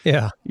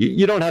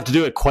you don't have to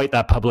do it quite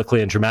that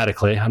publicly and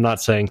dramatically. I'm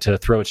not saying to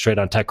throw it straight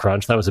on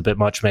TechCrunch. That was a bit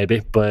much maybe,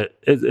 but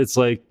it's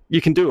like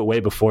you can do it way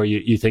before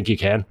you think you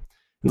can.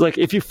 It's like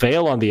if you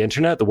fail on the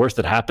internet, the worst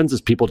that happens is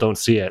people don't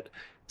see it.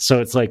 So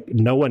it's like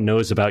no one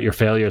knows about your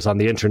failures on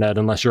the internet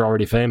unless you're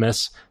already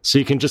famous. So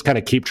you can just kind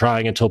of keep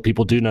trying until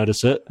people do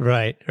notice it.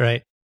 Right.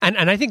 And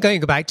I think going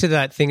back to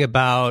that thing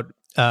about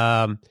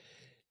kind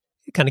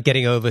of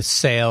getting over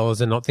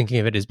sales and not thinking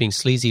of it as being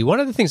sleazy, one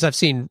of the things I've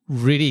seen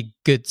really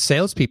good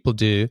salespeople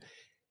do,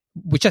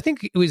 which I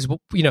think is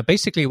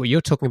basically what you're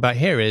talking about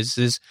here,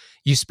 is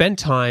you spend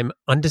time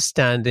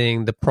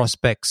understanding the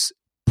prospect's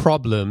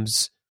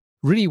problems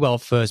really well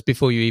first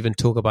before you even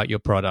talk about your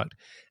product.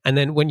 And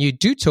then when you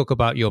do talk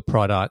about your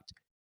product,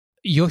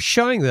 you're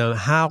showing them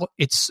how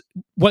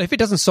if it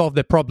doesn't solve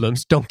their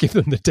problems, don't give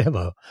them the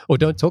demo or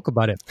don't talk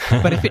about it.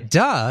 But if it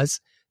does,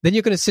 then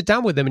you're going to sit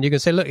down with them and you're going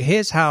to say, look,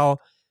 here's how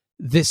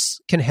this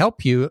can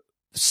help you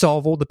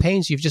solve all the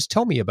pains you've just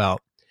told me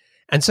about.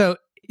 And so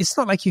it's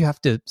not like you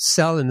have to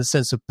sell in the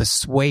sense of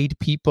persuade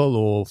people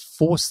or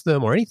force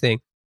them or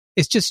anything.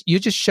 It's just, you're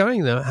just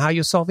showing them how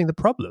you're solving the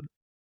problem.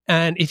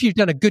 And if you've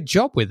done a good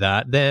job with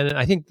that, then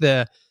I think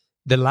the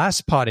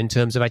last part in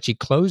terms of actually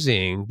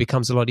closing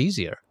becomes a lot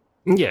easier.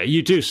 Yeah,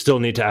 you do still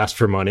need to ask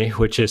for money,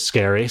 which is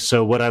scary.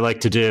 So what I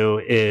like to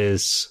do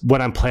is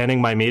when I'm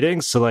planning my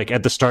meetings, so like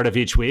at the start of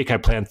each week, I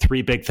plan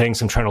 3 big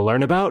things I'm trying to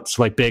learn about.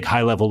 So like big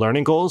high-level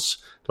learning goals.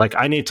 Like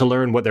I need to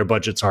learn what their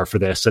budgets are for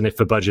this and if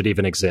a budget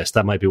even exists.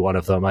 That might be one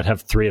of them. I'd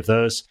have 3 of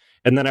those.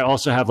 And then I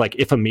also have like,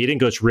 if a meeting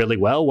goes really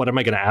well, what am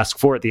I going to ask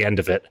for at the end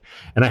of it?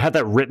 And I have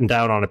that written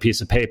down on a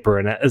piece of paper.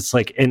 And it's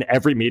like in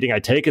every meeting I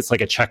take, it's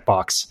like a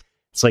checkbox.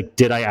 It's like,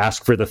 did I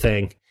ask for the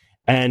thing?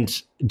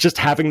 And just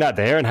having that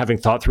there and having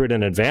thought through it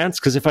in advance,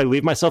 because if I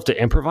leave myself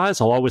to improvise,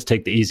 I'll always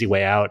take the easy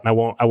way out and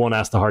I won't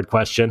ask the hard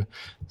question.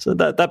 So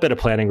that bit of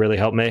planning really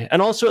helped me.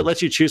 And also it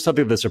lets you choose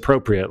something that's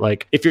appropriate.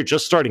 Like if you're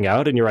just starting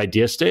out in your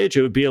idea stage,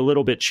 it would be a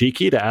little bit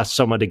cheeky to ask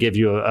someone to give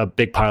you a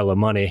big pile of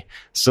money.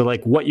 So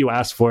like what you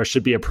ask for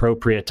should be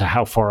appropriate to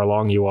how far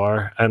along you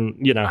are and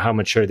how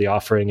mature the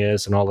offering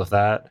is and all of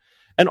that.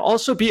 And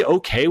also be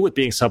okay with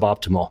being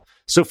suboptimal.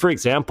 So for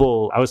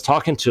example, I was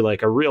talking to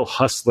like a real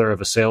hustler of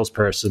a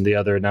salesperson the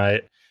other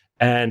night,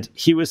 and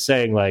he was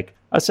saying like,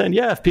 I was saying,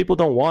 yeah, if people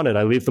don't want it,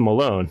 I leave them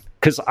alone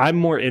because I'm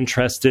more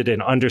interested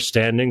in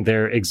understanding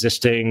their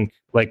existing,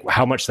 like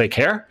how much they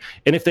care.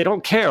 And if they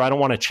don't care, I don't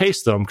want to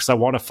chase them because I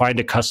want to find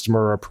a customer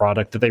or a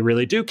product that they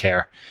really do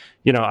care.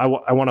 I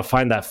want to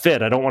find that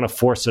fit. I don't want to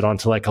force it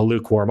onto like a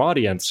lukewarm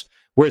audience.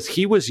 Whereas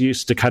he was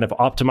used to kind of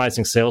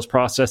optimizing sales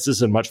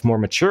processes in much more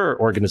mature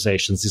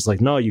organizations. He's like,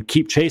 no, you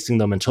keep chasing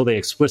them until they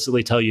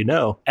explicitly tell you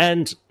no.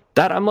 And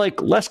that I'm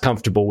like less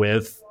comfortable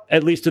with.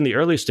 at least in the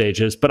early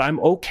stages, but I'm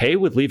okay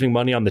with leaving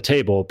money on the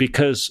table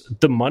because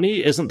the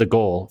money isn't the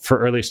goal for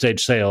early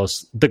stage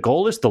sales. The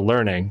goal is the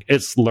learning.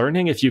 It's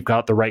learning if you've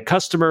got the right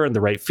customer and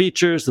the right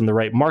features and the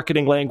right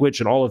marketing language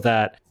and all of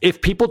that.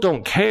 If people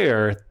don't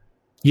care,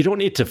 you don't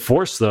need to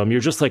force them. You're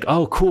just like,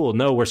 oh, cool.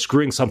 No, we're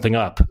screwing something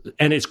up.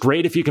 And it's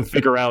great if you can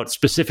figure out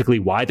specifically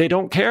why they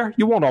don't care.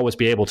 You won't always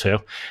be able to.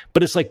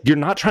 But it's like, you're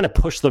not trying to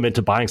push them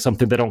into buying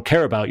something they don't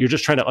care about. You're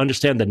just trying to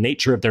understand the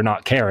nature of their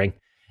not caring.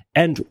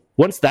 And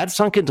once that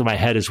sunk into my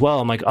head as well,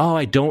 I'm like, oh,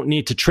 I don't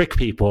need to trick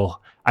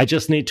people. I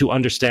just need to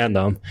understand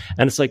them.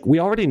 And it's like, we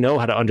already know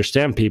how to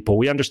understand people.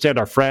 We understand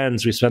our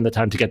friends. We spend the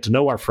time to get to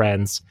know our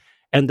friends.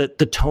 And the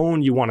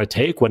tone you want to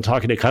take when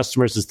talking to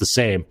customers is the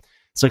same.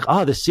 It's like,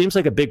 oh, this seems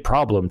like a big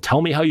problem.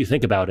 Tell me how you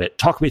think about it.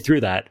 Talk me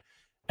through that.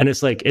 And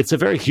it's like, it's a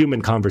very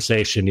human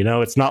conversation.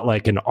 It's not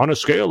like on a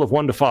scale of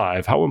 1 to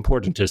 5, how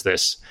important is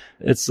this?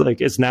 It's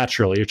like, it's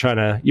natural.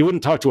 You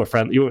wouldn't talk to a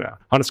friend,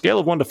 on a scale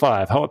of 1 to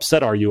 5, how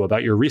upset are you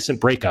about your recent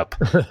breakup?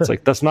 It's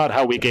like, that's not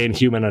how we gain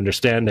human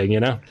understanding,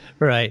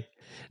 Right.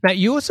 Now,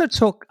 you also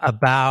talk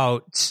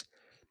about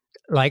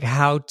like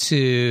how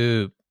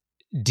to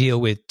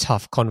deal with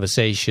tough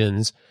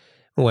conversations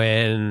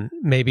when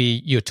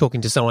maybe you're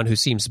talking to someone who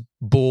seems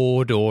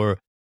bored or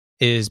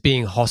is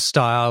being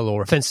hostile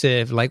or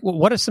offensive. Like,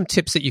 what are some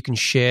tips that you can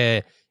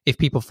share if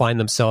people find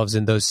themselves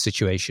in those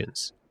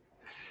situations?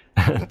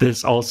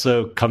 This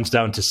also comes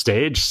down to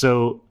stage.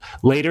 So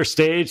later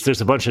stage,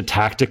 there's a bunch of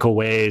tactical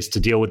ways to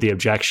deal with the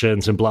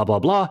objections and blah, blah,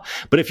 blah.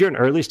 But if you're an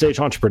early stage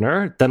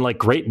entrepreneur, then like,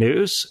 great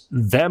news,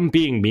 them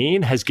being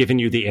mean has given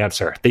you the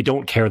answer. They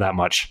don't care that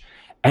much.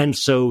 And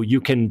so you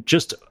can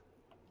just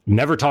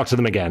never talk to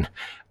them again,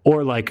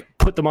 or like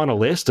put them on a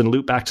list and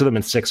loop back to them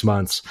in 6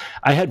 months.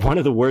 I had one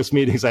of the worst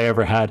meetings I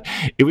ever had.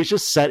 It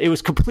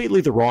was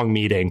completely the wrong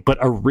meeting, but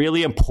a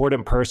really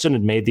important person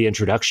had made the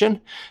introduction.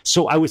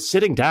 So I was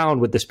sitting down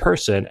with this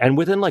person, and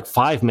within like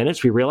 5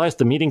 minutes, we realized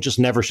the meeting just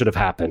never should have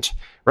happened,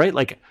 right?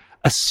 Like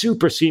a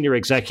super senior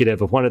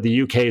executive of one of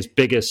the UK's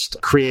biggest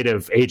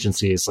creative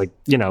agencies, like,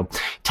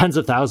 tens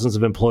of thousands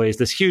of employees,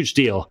 this huge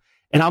deal.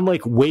 And I'm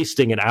like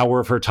wasting an hour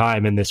of her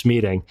time in this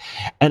meeting.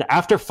 And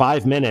after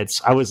 5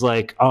 minutes, I was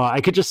like, oh,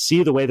 I could just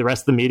see the way the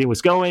rest of the meeting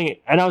was going.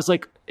 And I was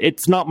like,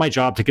 it's not my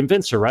job to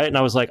convince her, right? And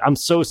I was like, I'm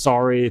so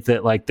sorry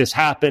that like this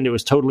happened. It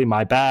was totally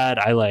my bad.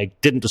 I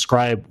like didn't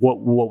describe what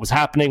was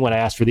happening when I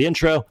asked for the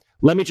intro.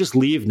 Let me just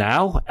leave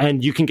now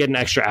and you can get an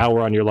extra hour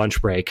on your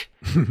lunch break.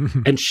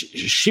 And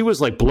she was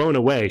like blown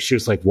away. She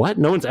was like, what?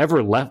 No one's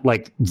ever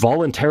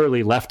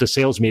voluntarily left a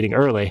sales meeting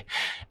early.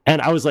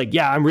 And I was like,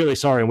 yeah, I'm really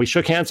sorry. And we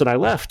shook hands and I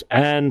left.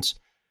 And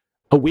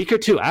a week or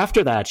two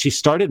after that, she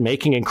started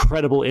making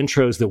incredible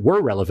intros that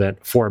were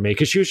relevant for me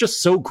because she was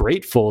just so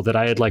grateful that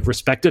I had like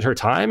respected her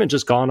time and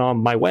just gone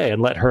on my way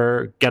and let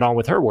her get on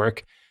with her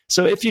work.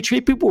 So if you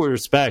treat people with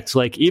respect,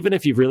 like even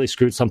if you've really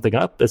screwed something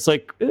up, it's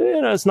like,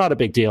 it's not a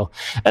big deal.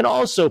 And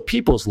also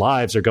people's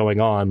lives are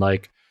going on.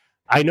 Like,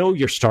 I know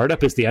your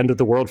startup is the end of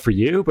the world for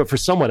you, but for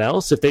someone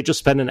else, if they just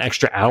spend an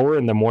extra hour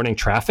in the morning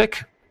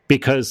traffic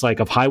because like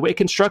of highway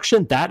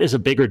construction, that is a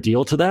bigger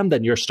deal to them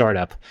than your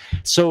startup.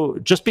 So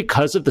just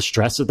because of the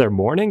stress of their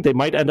morning, they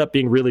might end up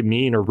being really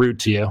mean or rude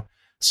to you.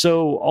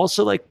 So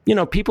also like,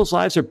 people's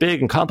lives are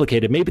big and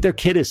complicated. Maybe their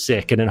kid is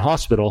sick and in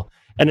hospital.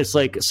 And it's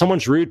like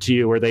someone's rude to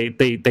you or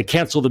they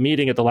cancel the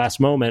meeting at the last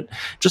moment.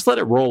 Just let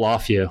it roll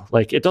off you.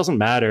 Like, it doesn't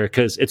matter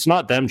because it's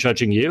not them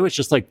judging you. It's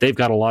just like they've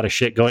got a lot of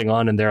shit going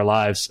on in their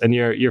lives and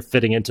you're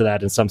fitting into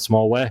that in some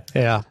small way.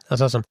 Yeah,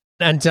 that's awesome.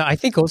 And I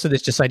think also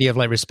there's this idea of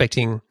like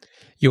respecting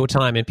your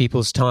time and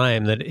people's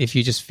time, that if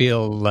you just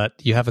feel that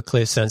you have a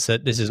clear sense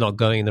that this is not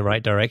going in the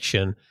right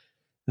direction,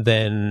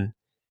 then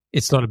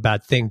it's not a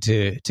bad thing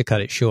to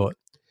cut it short.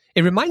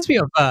 It reminds me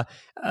of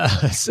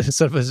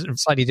sort of a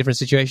slightly different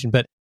situation,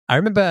 but I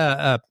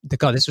remember,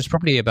 this was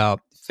probably about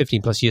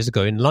 15 plus years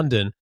ago in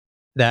London,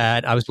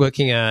 that I was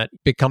working at a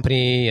big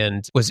company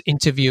and was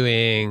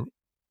interviewing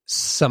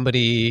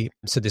somebody.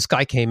 So this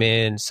guy came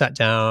in, sat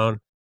down,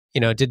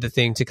 did the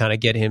thing to kind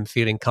of get him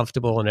feeling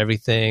comfortable and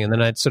everything. And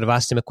then I'd sort of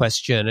asked him a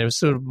question. It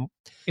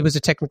was a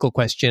technical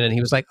question. And he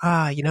was like,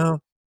 I'm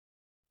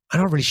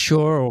not really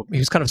sure. Or he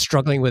was kind of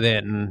struggling with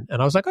it. And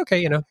I was like,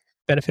 okay,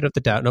 benefit of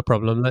the doubt, no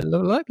problem.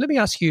 Let me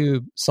ask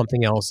you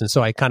something else. And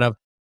so I kind of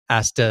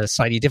asked a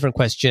slightly different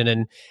question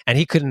and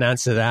he couldn't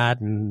answer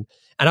that. And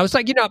I was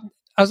like,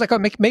 oh,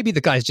 maybe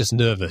the guy's just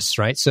nervous,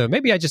 right? So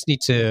maybe I just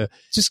need to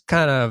just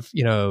kind of,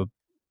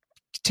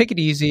 take it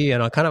easy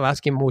and I'll kind of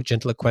ask him more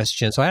gentler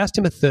questions. So I asked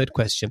him a third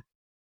question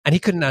and he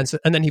couldn't answer.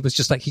 And then he was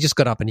just like, he just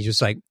got up and he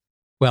was like,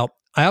 well,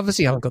 I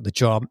obviously haven't got the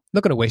job. I'm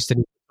not going to waste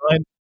any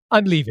time.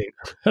 I'm leaving.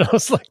 And I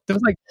was like, there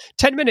was like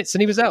 10 minutes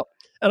and he was out.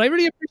 And I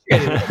really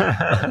appreciated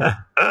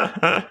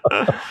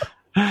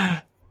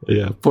it.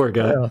 Yeah, poor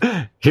guy.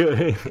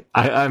 Yeah.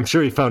 I'm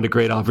sure he found a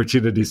great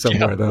opportunity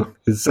somewhere, though.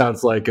 It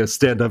sounds like a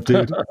stand-up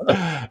dude.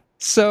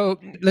 So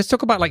let's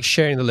talk about like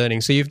sharing the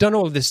learning. So you've done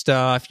all of this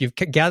stuff. You've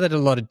gathered a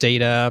lot of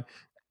data.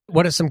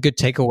 What are some good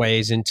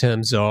takeaways in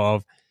terms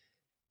of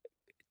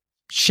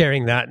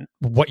sharing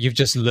what you've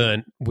just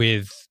learned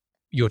with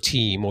your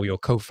team or your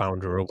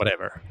co-founder or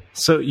whatever?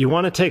 So you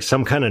want to take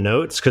some kind of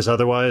notes, because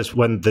otherwise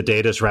when the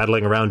data is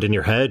rattling around in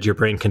your head, your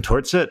brain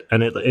contorts it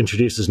and it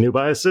introduces new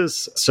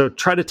biases. So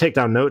try to take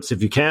down notes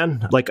if you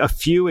can. Like a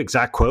few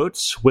exact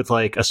quotes with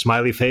like a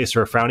smiley face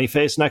or a frowny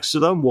face next to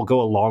them will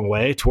go a long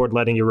way toward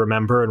letting you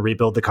remember and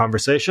rebuild the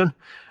conversation.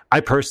 I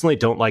personally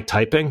don't like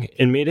typing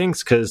in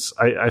meetings because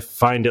I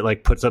find it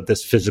like puts up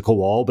this physical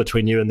wall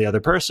between you and the other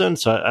person.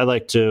 So I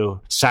like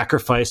to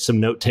sacrifice some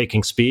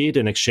note-taking speed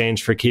in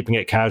exchange for keeping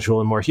it casual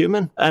and more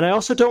human. And I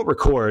also don't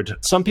record.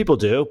 Some people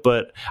do,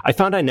 but I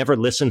found I never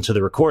listened to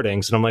the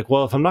recordings. And I'm like,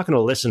 well, if I'm not going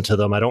to listen to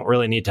them, I don't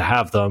really need to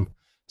have them.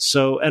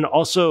 So, and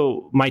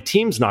also my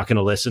team's not going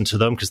to listen to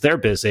them because they're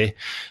busy.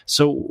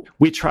 So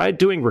we tried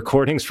doing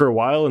recordings for a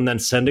while and then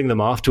sending them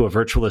off to a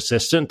virtual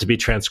assistant to be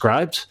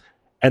transcribed.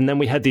 And then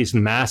we had these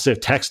massive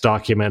text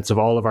documents of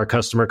all of our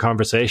customer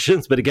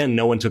conversations. But again,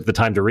 no one took the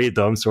time to read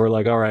them. So we're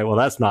like, all right, well,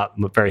 that's not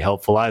very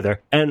helpful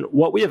either. And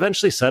what we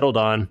eventually settled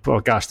on, oh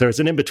gosh, there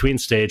was an in-between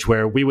stage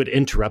where we would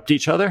interrupt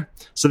each other.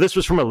 So this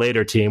was from a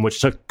later team,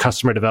 which took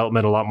customer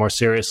development a lot more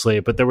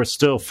seriously. But there were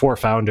still 4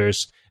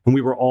 founders. And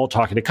we were all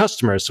talking to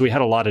customers. So we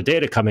had a lot of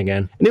data coming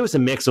in. And it was a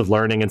mix of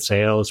learning and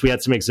sales. We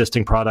had some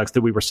existing products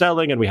that we were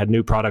selling, and we had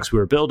new products we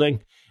were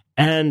building.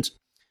 And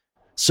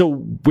so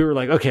we were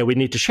like, okay, we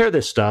need to share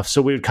this stuff.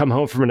 So we would come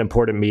home from an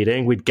important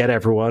meeting. We'd get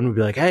everyone. We'd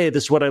be like, hey,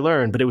 this is what I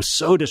learned. But it was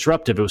so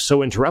disruptive. It was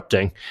so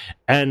interrupting.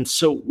 And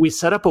so we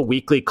set up a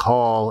weekly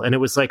call, and it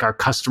was like our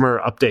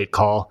customer update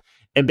call.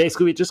 And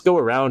basically, we just go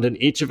around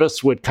and each of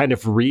us would kind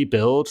of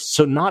rebuild.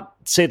 So not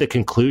say the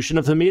conclusion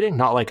of the meeting,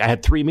 not like I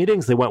had 3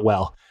 meetings, they went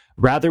well.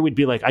 Rather, we'd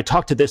be like, I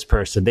talked to this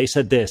person, they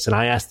said this, and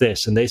I asked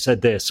this, and they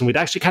said this. And we'd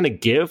actually kind of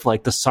give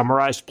like the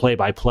summarized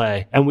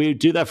play-by-play. And we would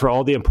do that for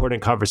all the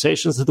important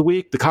conversations of the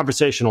week. The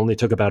conversation only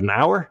took about an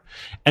hour.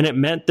 And it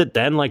meant that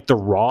then like the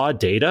raw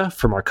data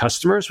from our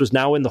customers was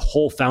now in the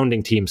whole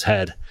founding team's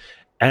head.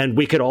 And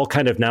we could all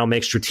kind of now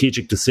make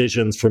strategic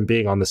decisions from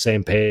being on the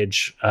same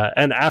page.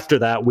 And after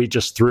that, we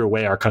just threw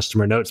away our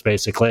customer notes,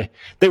 basically.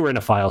 They were in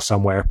a file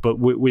somewhere, but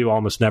we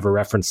almost never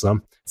referenced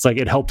them. It's like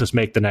it helped us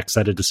make the next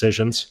set of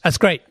decisions. That's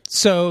great.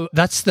 So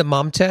that's the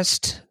Mom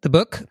Test, the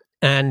book.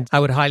 And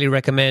I would highly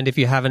recommend, if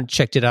you haven't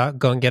checked it out,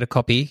 go and get a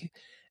copy.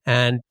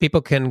 And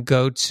people can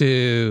go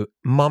to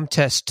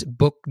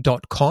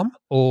momtestbook.com,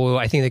 or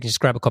I think they can just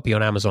grab a copy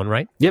on Amazon,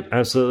 right? Yep,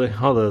 absolutely.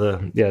 Although the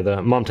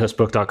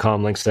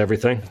momtestbook.com links to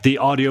everything. The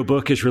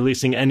audiobook is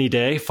releasing any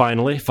day,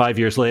 finally, 5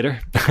 years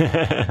later.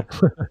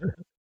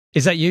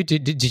 Is that you?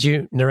 Did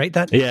you narrate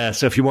that? Yeah,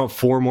 so if you want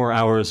 4 more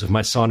hours of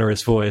my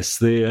sonorous voice,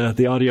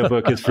 the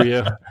audiobook is for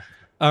you.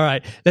 All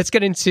right, let's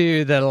get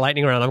into the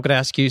lightning round. I'm going to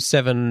ask you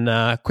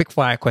 7 quick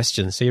fire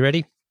questions. Are you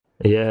ready?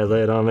 Yeah,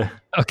 lay it on me.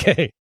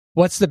 Okay.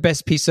 What's the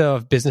best piece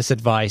of business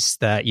advice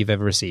that you've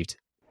ever received?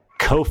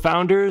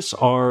 Co-founders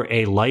are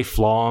a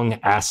lifelong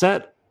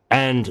asset,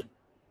 and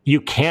you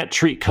can't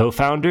treat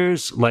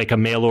co-founders like a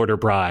mail order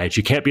bride.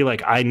 You can't be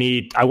like, I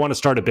want to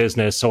start a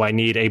business, so I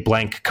need a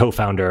blank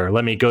co-founder.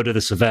 Let me go to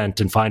this event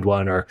and find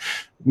one or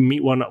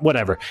meet one,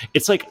 whatever.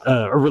 It's like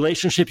a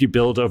relationship you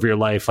build over your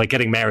life, like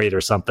getting married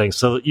or something.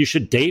 So you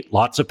should date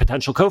lots of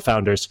potential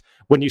co-founders.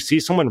 When you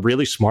see someone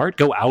really smart,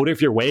 go out of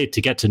your way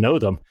to get to know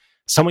them.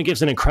 Someone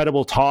gives an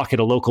incredible talk at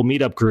a local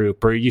meetup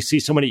group, or you see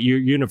someone at your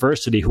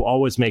university who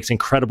always makes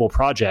incredible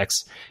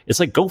projects. It's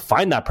like, go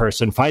find that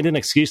person, find an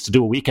excuse to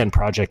do a weekend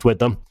project with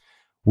them.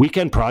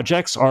 Weekend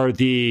projects are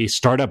the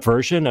startup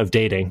version of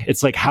dating.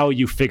 It's like how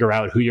you figure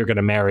out who you're going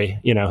to marry,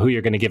 who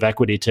you're going to give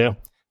equity to.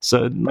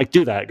 So like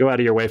do that, go out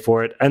of your way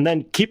for it, and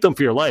then keep them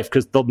for your life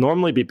because they'll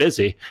normally be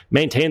busy.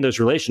 Maintain those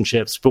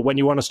relationships. But when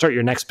you want to start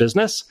your next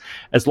business,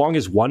 as long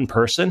as one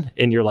person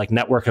in your like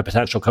network of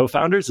potential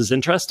co-founders is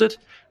interested,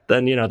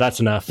 then,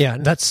 that's enough. Yeah,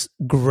 that's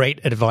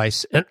great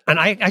advice. And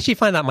I actually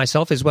find that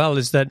myself as well,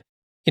 is that,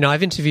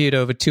 I've interviewed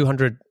over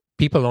 200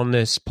 people on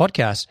this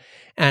podcast,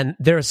 and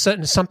there are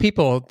some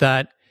people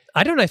that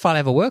I don't know if I'll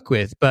ever work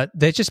with, but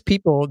they're just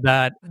people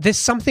that there's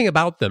something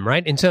about them,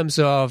 right? In terms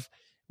of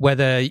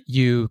whether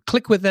you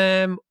click with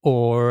them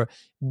or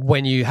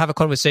when you have a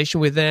conversation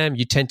with them,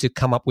 you tend to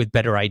come up with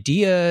better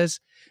ideas.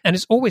 And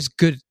it's always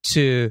good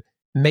to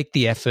make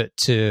the effort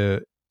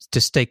to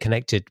stay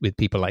connected with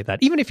people like that,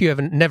 even if you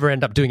never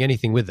end up doing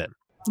anything with them.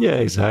 Yeah,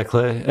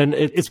 exactly. And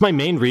it's my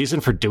main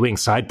reason for doing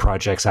side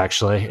projects,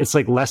 actually. It's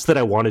like less that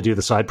I want to do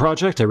the side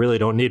project. I really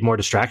don't need more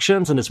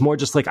distractions. And it's more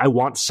just like I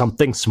want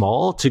something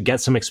small to get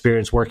some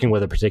experience working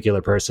with a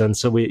particular person.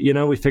 So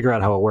we figure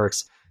out how it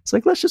works. It's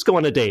like, let's just go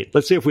on a date.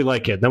 Let's see if we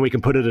like it. Then we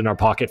can put it in our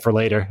pocket for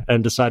later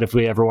and decide if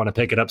we ever want to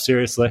pick it up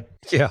seriously.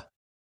 Yeah.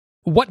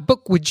 What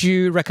book would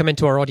you recommend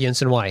to our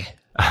audience and why?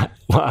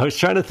 Well, I was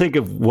trying to think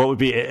of what would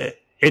be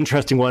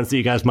interesting ones that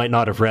you guys might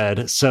not have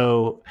read.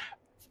 So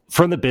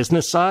from the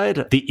business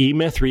side, the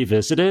E-Myth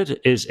Revisited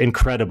is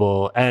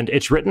incredible. And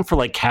it's written for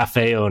like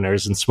cafe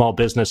owners and small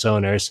business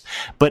owners.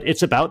 But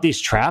it's about these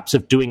traps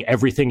of doing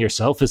everything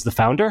yourself as the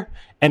founder.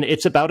 And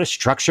it's about a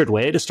structured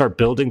way to start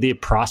building the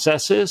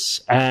processes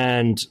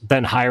and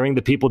then hiring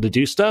the people to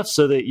do stuff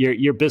so that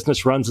your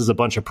business runs as a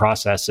bunch of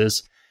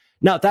processes.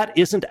 Now, that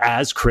isn't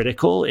as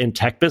critical in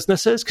tech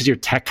businesses because your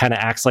tech kind of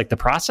acts like the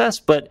process,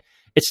 but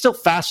it's still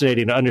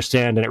fascinating to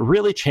understand. And it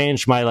really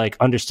changed my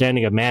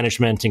understanding of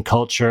management and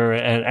culture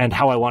and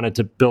how I wanted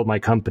to build my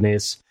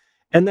companies.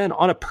 And then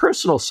on a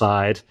personal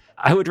side,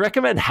 I would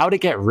recommend How to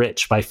Get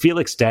Rich by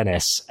Felix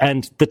Dennis.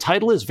 And the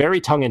title is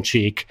very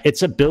tongue-in-cheek.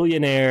 It's a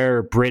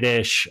billionaire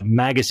British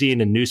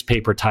magazine and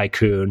newspaper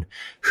tycoon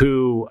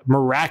who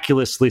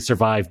miraculously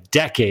survived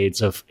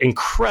decades of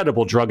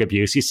incredible drug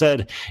abuse. He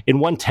said in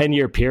one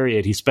 10-year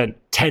period, he spent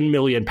 10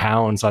 million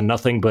pounds on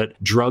nothing but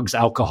drugs,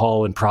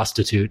 alcohol, and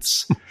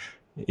prostitutes.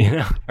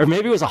 Or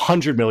maybe it was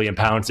 100 million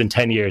pounds in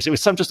 10 years. It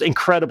was some just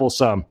incredible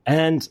sum.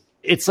 And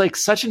it's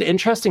such an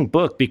interesting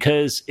book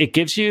because it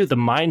gives you the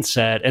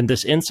mindset and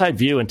this inside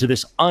view into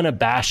this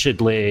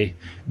unabashedly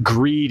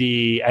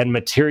greedy and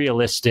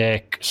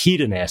materialistic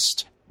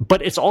hedonist.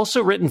 But it's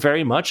also written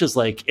very much as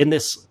in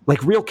this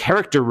real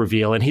character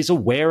reveal. And he's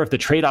aware of the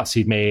trade-offs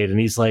he made. And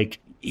he's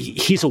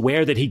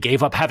aware that he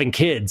gave up having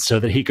kids so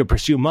that he could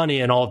pursue money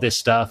and all this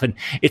stuff. And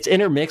it's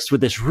intermixed with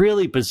this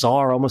really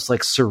bizarre, almost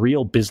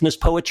surreal business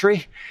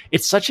poetry.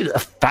 It's such a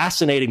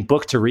fascinating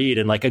book to read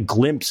and a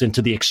glimpse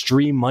into the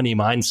extreme money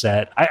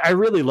mindset. I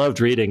really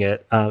loved reading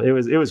it.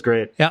 It was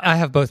great. Yeah, I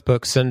have both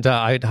books and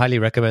I'd highly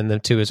recommend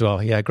them too as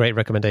well. Yeah, great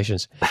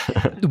recommendations.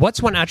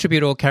 What's one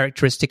attribute or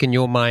characteristic in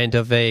your mind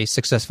of a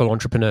successful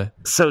entrepreneur?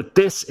 So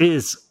this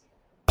is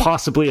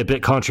possibly a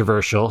bit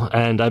controversial,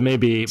 and I may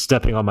be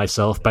stepping on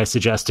myself by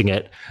suggesting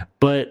it,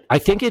 but I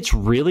think it's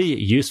really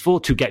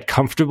useful to get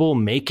comfortable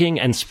making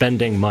and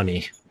spending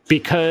money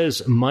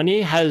because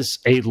money has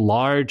a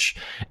large,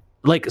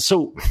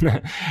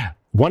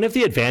 one of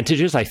the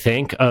advantages I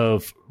think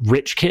of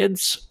rich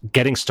kids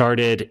getting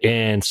started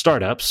in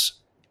startups,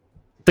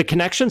 the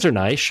connections are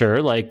nice,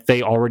 sure.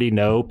 They already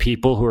know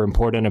people who are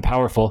important and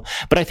powerful.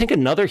 But I think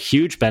another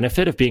huge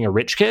benefit of being a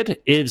rich kid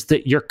is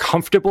that you're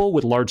comfortable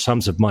with large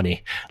sums of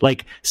money.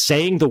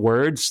 Saying the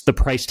words, the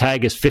price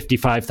tag is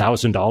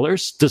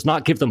 $55,000 does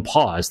not give them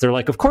pause. They're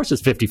of course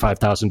it's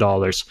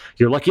 $55,000.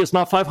 You're lucky it's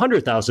not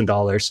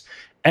 $500,000.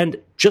 And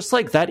just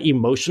that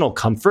emotional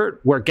comfort,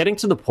 we're getting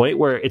to the point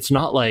where it's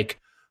not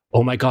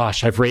oh my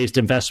gosh, I've raised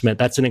investment.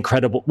 That's an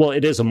incredible, well,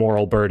 it is a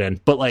moral burden.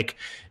 But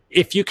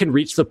if you can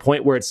reach the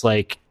point where it's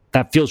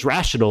that feels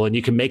rational and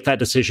you can make that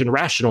decision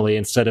rationally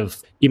instead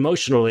of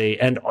emotionally,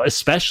 and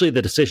especially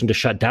the decision to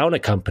shut down a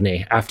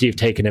company after you've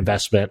taken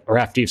investment or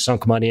after you've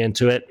sunk money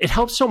into it, it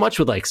helps so much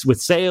with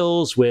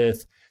sales,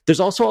 there's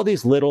also all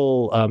these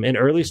little, in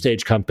early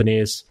stage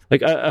companies,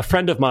 a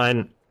friend of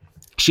mine,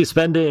 she's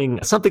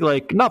spending something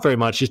not very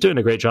much. She's doing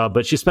a great job,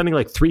 but she's spending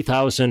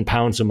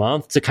 £3,000 a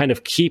month to kind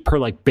of keep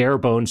her bare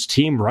bones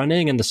team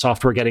running and the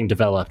software getting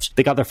developed.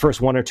 They got their first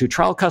 1 or 2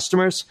 trial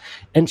customers,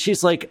 and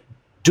she's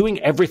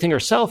doing everything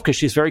herself because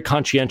she's very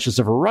conscientious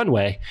of her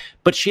runway.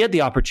 But she had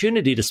the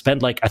opportunity to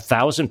spend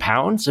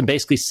 £1,000 and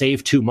basically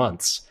save 2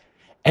 months.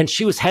 And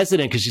she was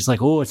hesitant because she's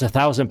oh, it's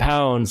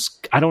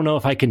 £1,000. I don't know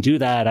if I can do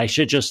that. I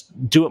should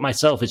just do it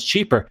myself. It's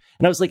cheaper.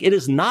 And I was it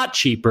is not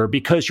cheaper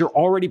because you're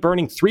already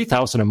burning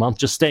 $3,000 a month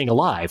just staying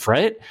alive,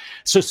 right?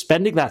 So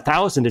spending that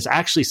 $1,000 is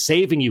actually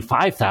saving you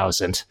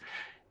 $5,000.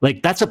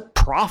 That's a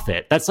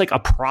profit. That's a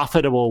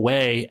profitable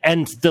way.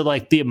 And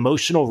the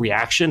emotional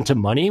reaction to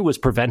money was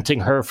preventing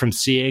her from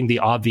seeing the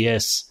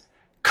obvious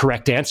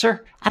correct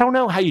answer. I don't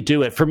know how you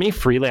do it. For me,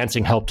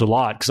 freelancing helped a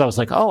lot because I was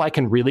oh, I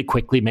can really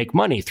quickly make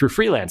money through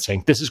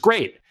freelancing. This is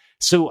great.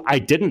 So I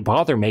didn't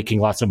bother making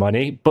lots of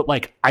money, but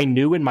I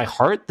knew in my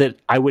heart that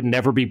I would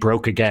never be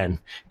broke again.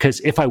 Because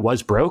if I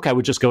was broke, I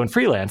would just go and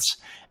freelance.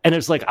 And it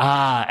was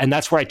and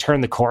that's where I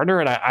turned the corner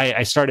and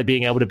I started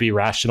being able to be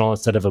rational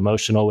instead of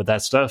emotional with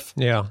that stuff.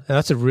 Yeah,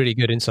 that's a really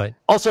good insight.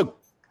 Also,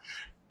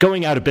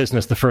 going out of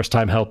business the first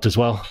time helped as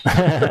well.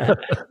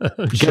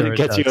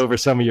 Gets you over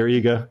some of your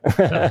ego.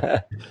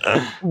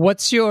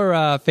 What's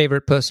your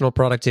favorite personal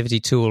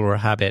productivity tool or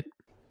habit?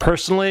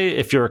 Personally,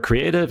 if you're a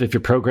creative, if you're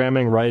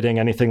programming, writing,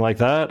 anything like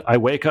that, I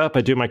wake up,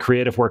 I do my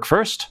creative work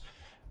first.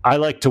 I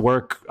like to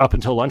work up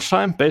until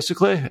lunchtime,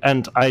 basically,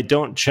 and I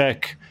don't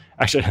check.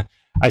 Actually,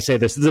 I say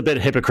this is a bit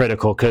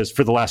hypocritical because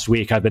for the last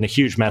week, I've been a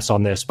huge mess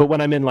on this. But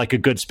when I'm in a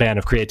good span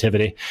of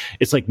creativity,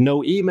 it's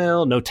no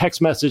email, no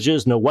text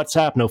messages, no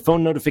WhatsApp, no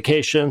phone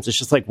notifications. It's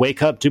just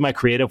wake up, do my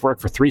creative work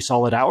for 3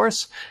 solid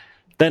hours.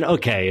 Then,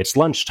 okay, it's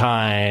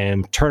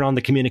lunchtime, turn on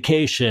the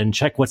communication,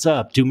 check what's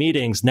up, do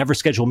meetings, never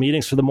schedule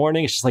meetings for the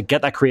morning. It's just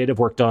get that creative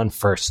work done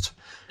first.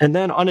 And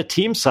then on a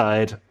team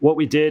side, what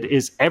we did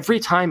is every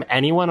time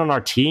anyone on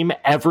our team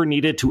ever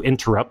needed to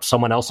interrupt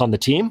someone else on the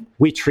team,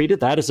 we treated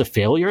that as a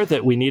failure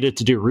that we needed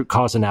to do root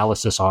cause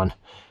analysis on.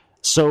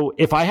 So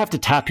if I have to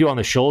tap you on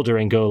the shoulder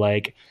and go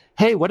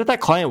hey, what did that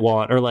client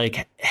want? Or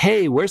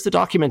hey, where's the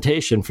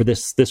documentation for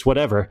this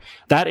whatever?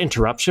 That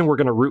interruption, we're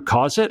going to root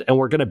cause it, and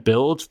we're going to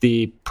build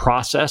the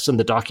process and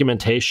the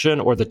documentation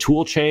or the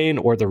tool chain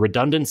or the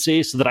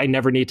redundancy so that I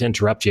never need to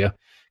interrupt you.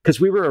 because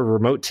we were a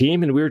remote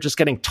team and we were just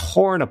getting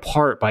torn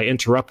apart by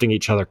interrupting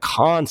each other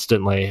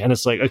constantly. And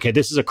it's like, okay,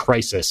 this is a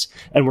crisis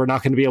and we're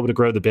not going to be able to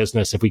grow the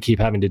business if we keep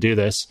having to do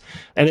this.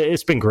 And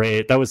it's been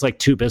great. That was like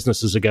 2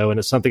 businesses ago, and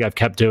it's something I've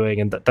kept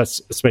doing, and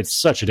it's made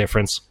such a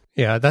difference.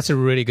 Yeah, that's a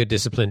really good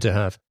discipline to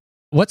have.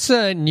 What's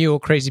a new or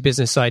crazy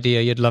business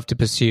idea you'd love to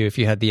pursue if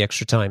you had the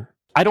extra time?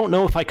 I don't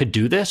know if I could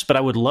do this, but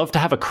I would love to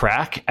have a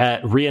crack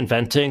at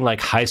reinventing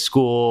like high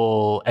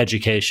school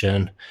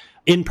education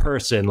in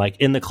person, like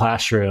in the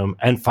classroom,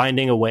 and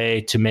finding a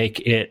way to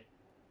make it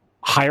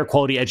higher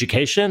quality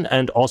education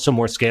and also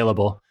more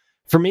scalable.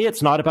 For me,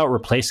 it's not about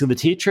replacing the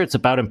teacher. It's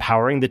about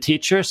empowering the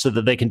teacher so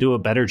that they can do a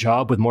better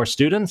job with more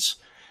students.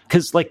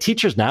 Because like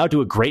teachers now do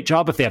a great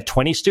job if they have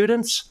 20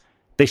 students.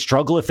 They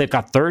struggle if they've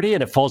got 30,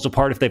 and it falls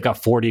apart if they've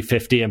got 40,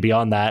 50, and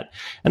beyond that.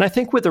 And I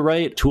think with the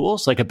right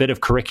tools, like a bit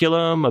of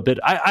curriculum,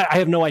 I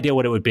have no idea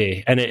what it would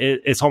be. And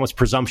it's almost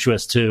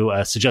presumptuous to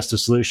suggest a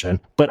solution.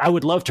 But I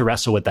would love to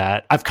wrestle with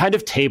that. I've kind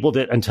of tabled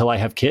it until I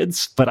have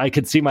kids, but I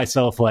could see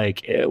myself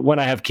like when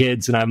I have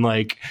kids and I'm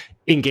like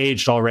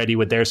engaged already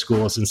with their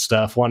schools and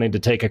stuff, wanting to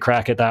take a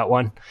crack at that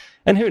one.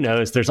 And who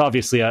knows, there's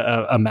obviously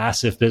a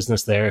massive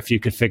business there if you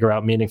could figure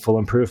out meaningful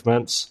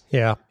improvements.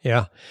 Yeah.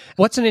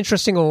 What's an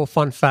interesting or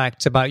fun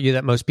fact about you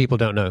that most people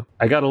don't know?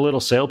 I got a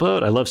little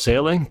sailboat. I love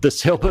sailing. The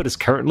sailboat is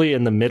currently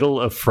in the middle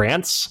of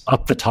France,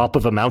 up the top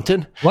of a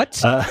mountain. What?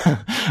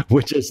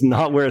 Which is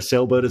not where a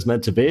sailboat is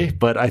meant to be.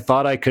 But I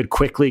thought I could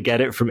quickly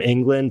get it from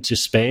England to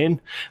Spain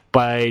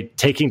by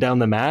taking down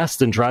the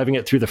mast and driving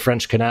it through the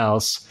French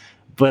canals.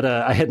 But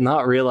I had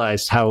not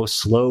realized how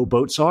slow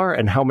boats are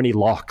and how many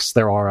locks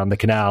there are on the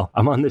canal.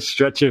 I'm on this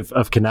stretch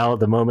of canal at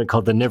the moment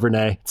called the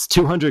Nivernais. It's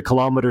 200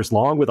 kilometers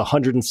long with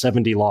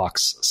 170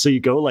 locks. So you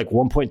go like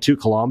 1.2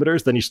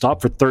 kilometers, then you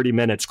stop for 30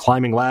 minutes,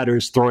 climbing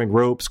ladders, throwing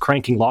ropes,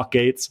 cranking lock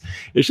gates.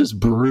 It's just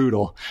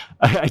brutal.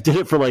 I did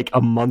it for like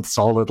a month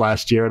solid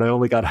last year, and I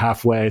only got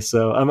halfway.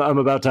 So I'm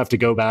about to have to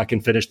go back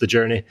and finish the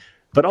journey.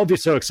 But I'll be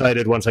so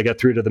excited once I get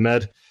through to the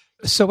Med.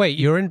 So wait,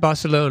 you're in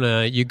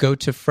Barcelona, you go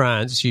to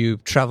France, you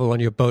travel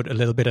on your boat a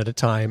little bit at a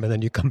time, and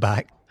then you come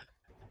back.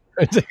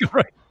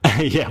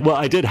 Yeah, well,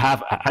 I did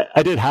half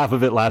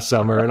of it last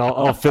summer, and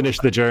I'll finish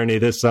the journey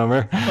this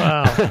summer.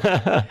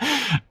 Wow.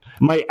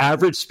 My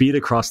average speed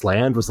across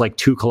land was like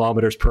 2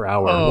 kilometers per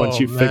hour.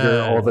 Once you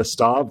figure all the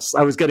stops,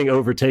 I was getting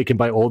overtaken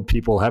by old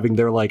people having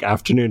their like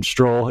afternoon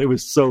stroll. It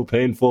was so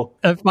painful.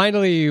 And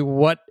finally,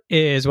 what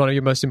is one of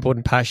your most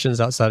important passions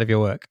outside of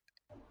your work?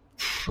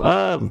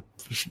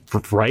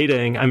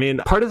 Writing. I mean,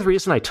 part of the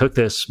reason I took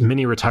this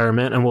mini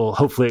retirement, and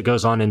hopefully it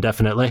goes on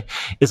indefinitely,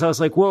 is I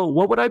was like, well,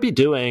 what would I be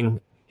doing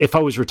if I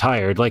was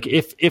retired? Like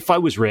if I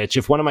was rich,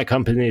 if one of my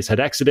companies had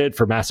exited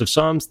for massive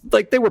sums,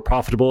 like they were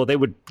profitable, they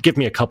would give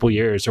me a couple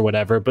years or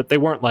whatever, but they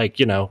weren't like,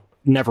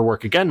 never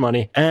work again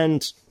money.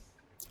 And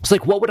it's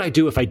like, what would I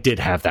do if I did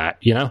have that,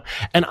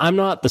 And I'm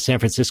not the San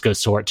Francisco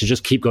sort to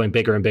just keep going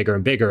bigger and bigger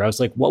and bigger. I was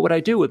like, what would I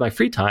do with my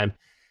free time?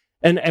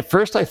 And at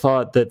first I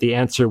thought that the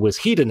answer was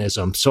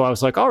hedonism. So I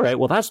was like, all right,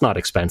 well, that's not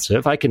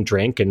expensive. I can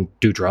drink and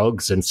do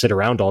drugs and sit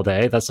around all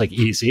day. That's like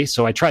easy.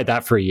 So I tried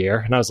that for a year,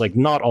 and I was like,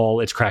 not all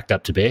it's cracked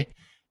up to be.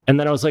 And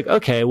then I was like,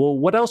 okay, well,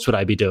 what else would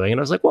I be doing?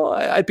 And I was like, well,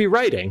 I'd be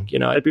writing,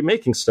 I'd be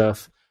making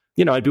stuff.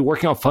 I'd be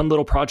working on fun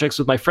little projects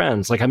with my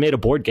friends. Like I made a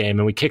board game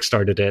and we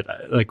kickstarted it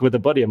like with a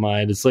buddy of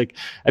mine. It's like,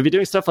 I'd be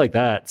doing stuff like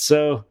that.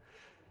 So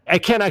I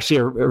can't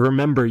actually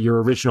remember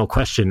your original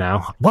question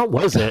now. What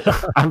was it?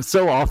 I'm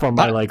so off on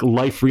my like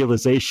life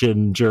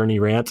realization journey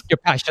rant. Your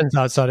passions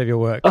outside of your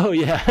work. Oh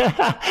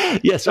yeah.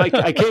 Yeah. So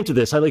I came to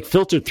this, I like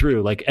filtered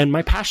through and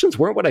my passions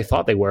weren't what I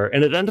thought they were.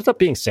 And it ended up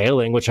being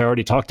sailing, which I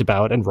already talked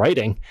about, and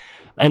writing.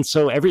 And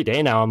so every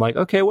day now I'm like,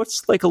 okay,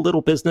 what's like a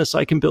little business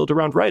I can build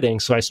around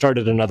writing? So I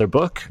started another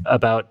book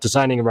about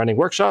designing and running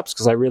workshops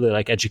because I really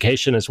like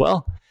education as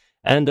well.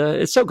 And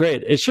it's so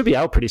great. It should be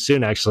out pretty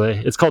soon, actually.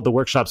 It's called the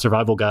Workshop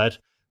Survival Guide.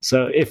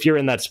 So if you're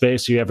in that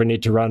space, you ever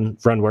need to run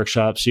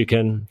workshops, you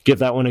can give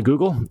that one a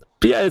Google.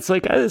 But yeah, it's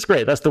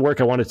great. That's the work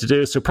I wanted to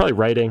do. So probably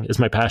writing is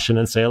my passion,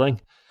 and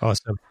sailing.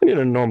 Awesome.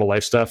 Normal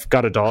life stuff.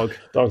 Got a dog.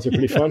 Dogs are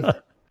pretty fun.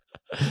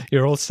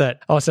 You're all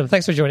set. Awesome.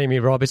 Thanks for joining me,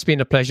 Rob. It's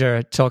been a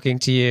pleasure talking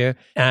to you.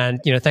 And,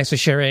 thanks for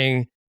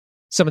sharing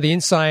some of the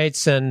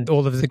insights and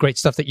all of the great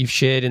stuff that you've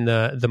shared in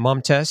the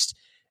mom test.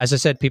 As I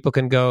said, people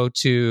can go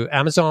to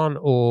Amazon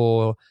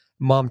or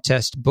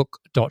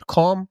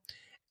momtestbook.com.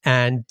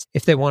 And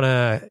if they want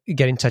to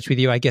get in touch with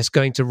you, I guess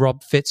going to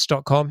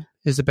robfitz.com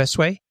is the best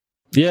way.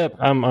 Yeah,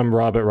 I'm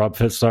Rob at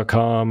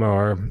robfitz.com,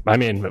 or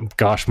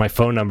my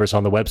phone number's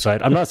on the website.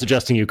 I'm not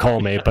suggesting you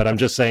call me, but I'm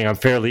just saying I'm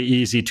fairly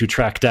easy to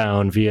track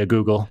down via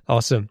Google.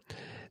 Awesome.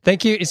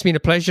 Thank you. It's been a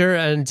pleasure,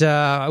 and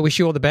I wish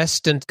you all the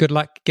best and good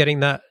luck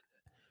getting that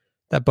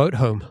boat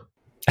home.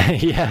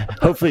 Yeah,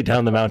 hopefully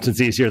down the mountain's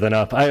easier than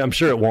up. I'm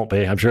sure it won't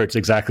be. I'm sure it's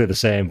exactly the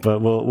same, but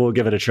we'll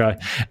give it a try.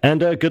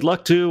 And good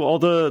luck to all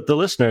the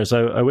listeners.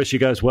 I wish you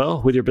guys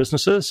well with your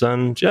businesses.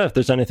 And yeah, if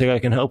there's anything I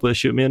can help with,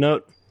 shoot me a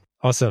note.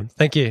 Awesome.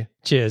 Thank you.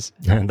 Cheers.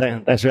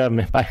 Thanks for having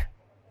me. Bye.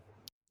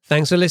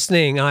 Thanks for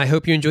listening. I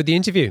hope you enjoyed the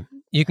interview.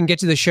 You can get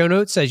to the show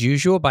notes as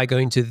usual by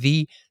going to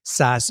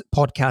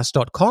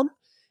thesaaspodcast.com,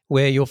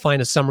 where you'll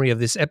find a summary of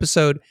this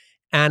episode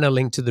and a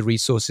link to the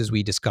resources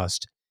we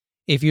discussed.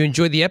 If you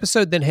enjoyed the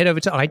episode, then head over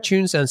to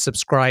iTunes and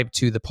subscribe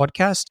to the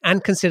podcast,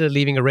 and consider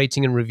leaving a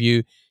rating and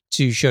review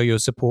to show your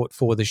support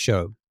for the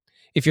show.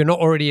 If you're not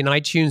already in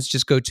iTunes,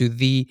 just go to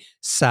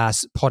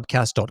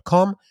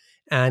thesaaspodcast.com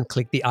and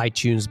click the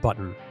iTunes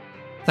button.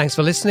 Thanks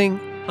for listening.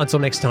 Until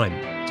next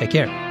time, take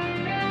care.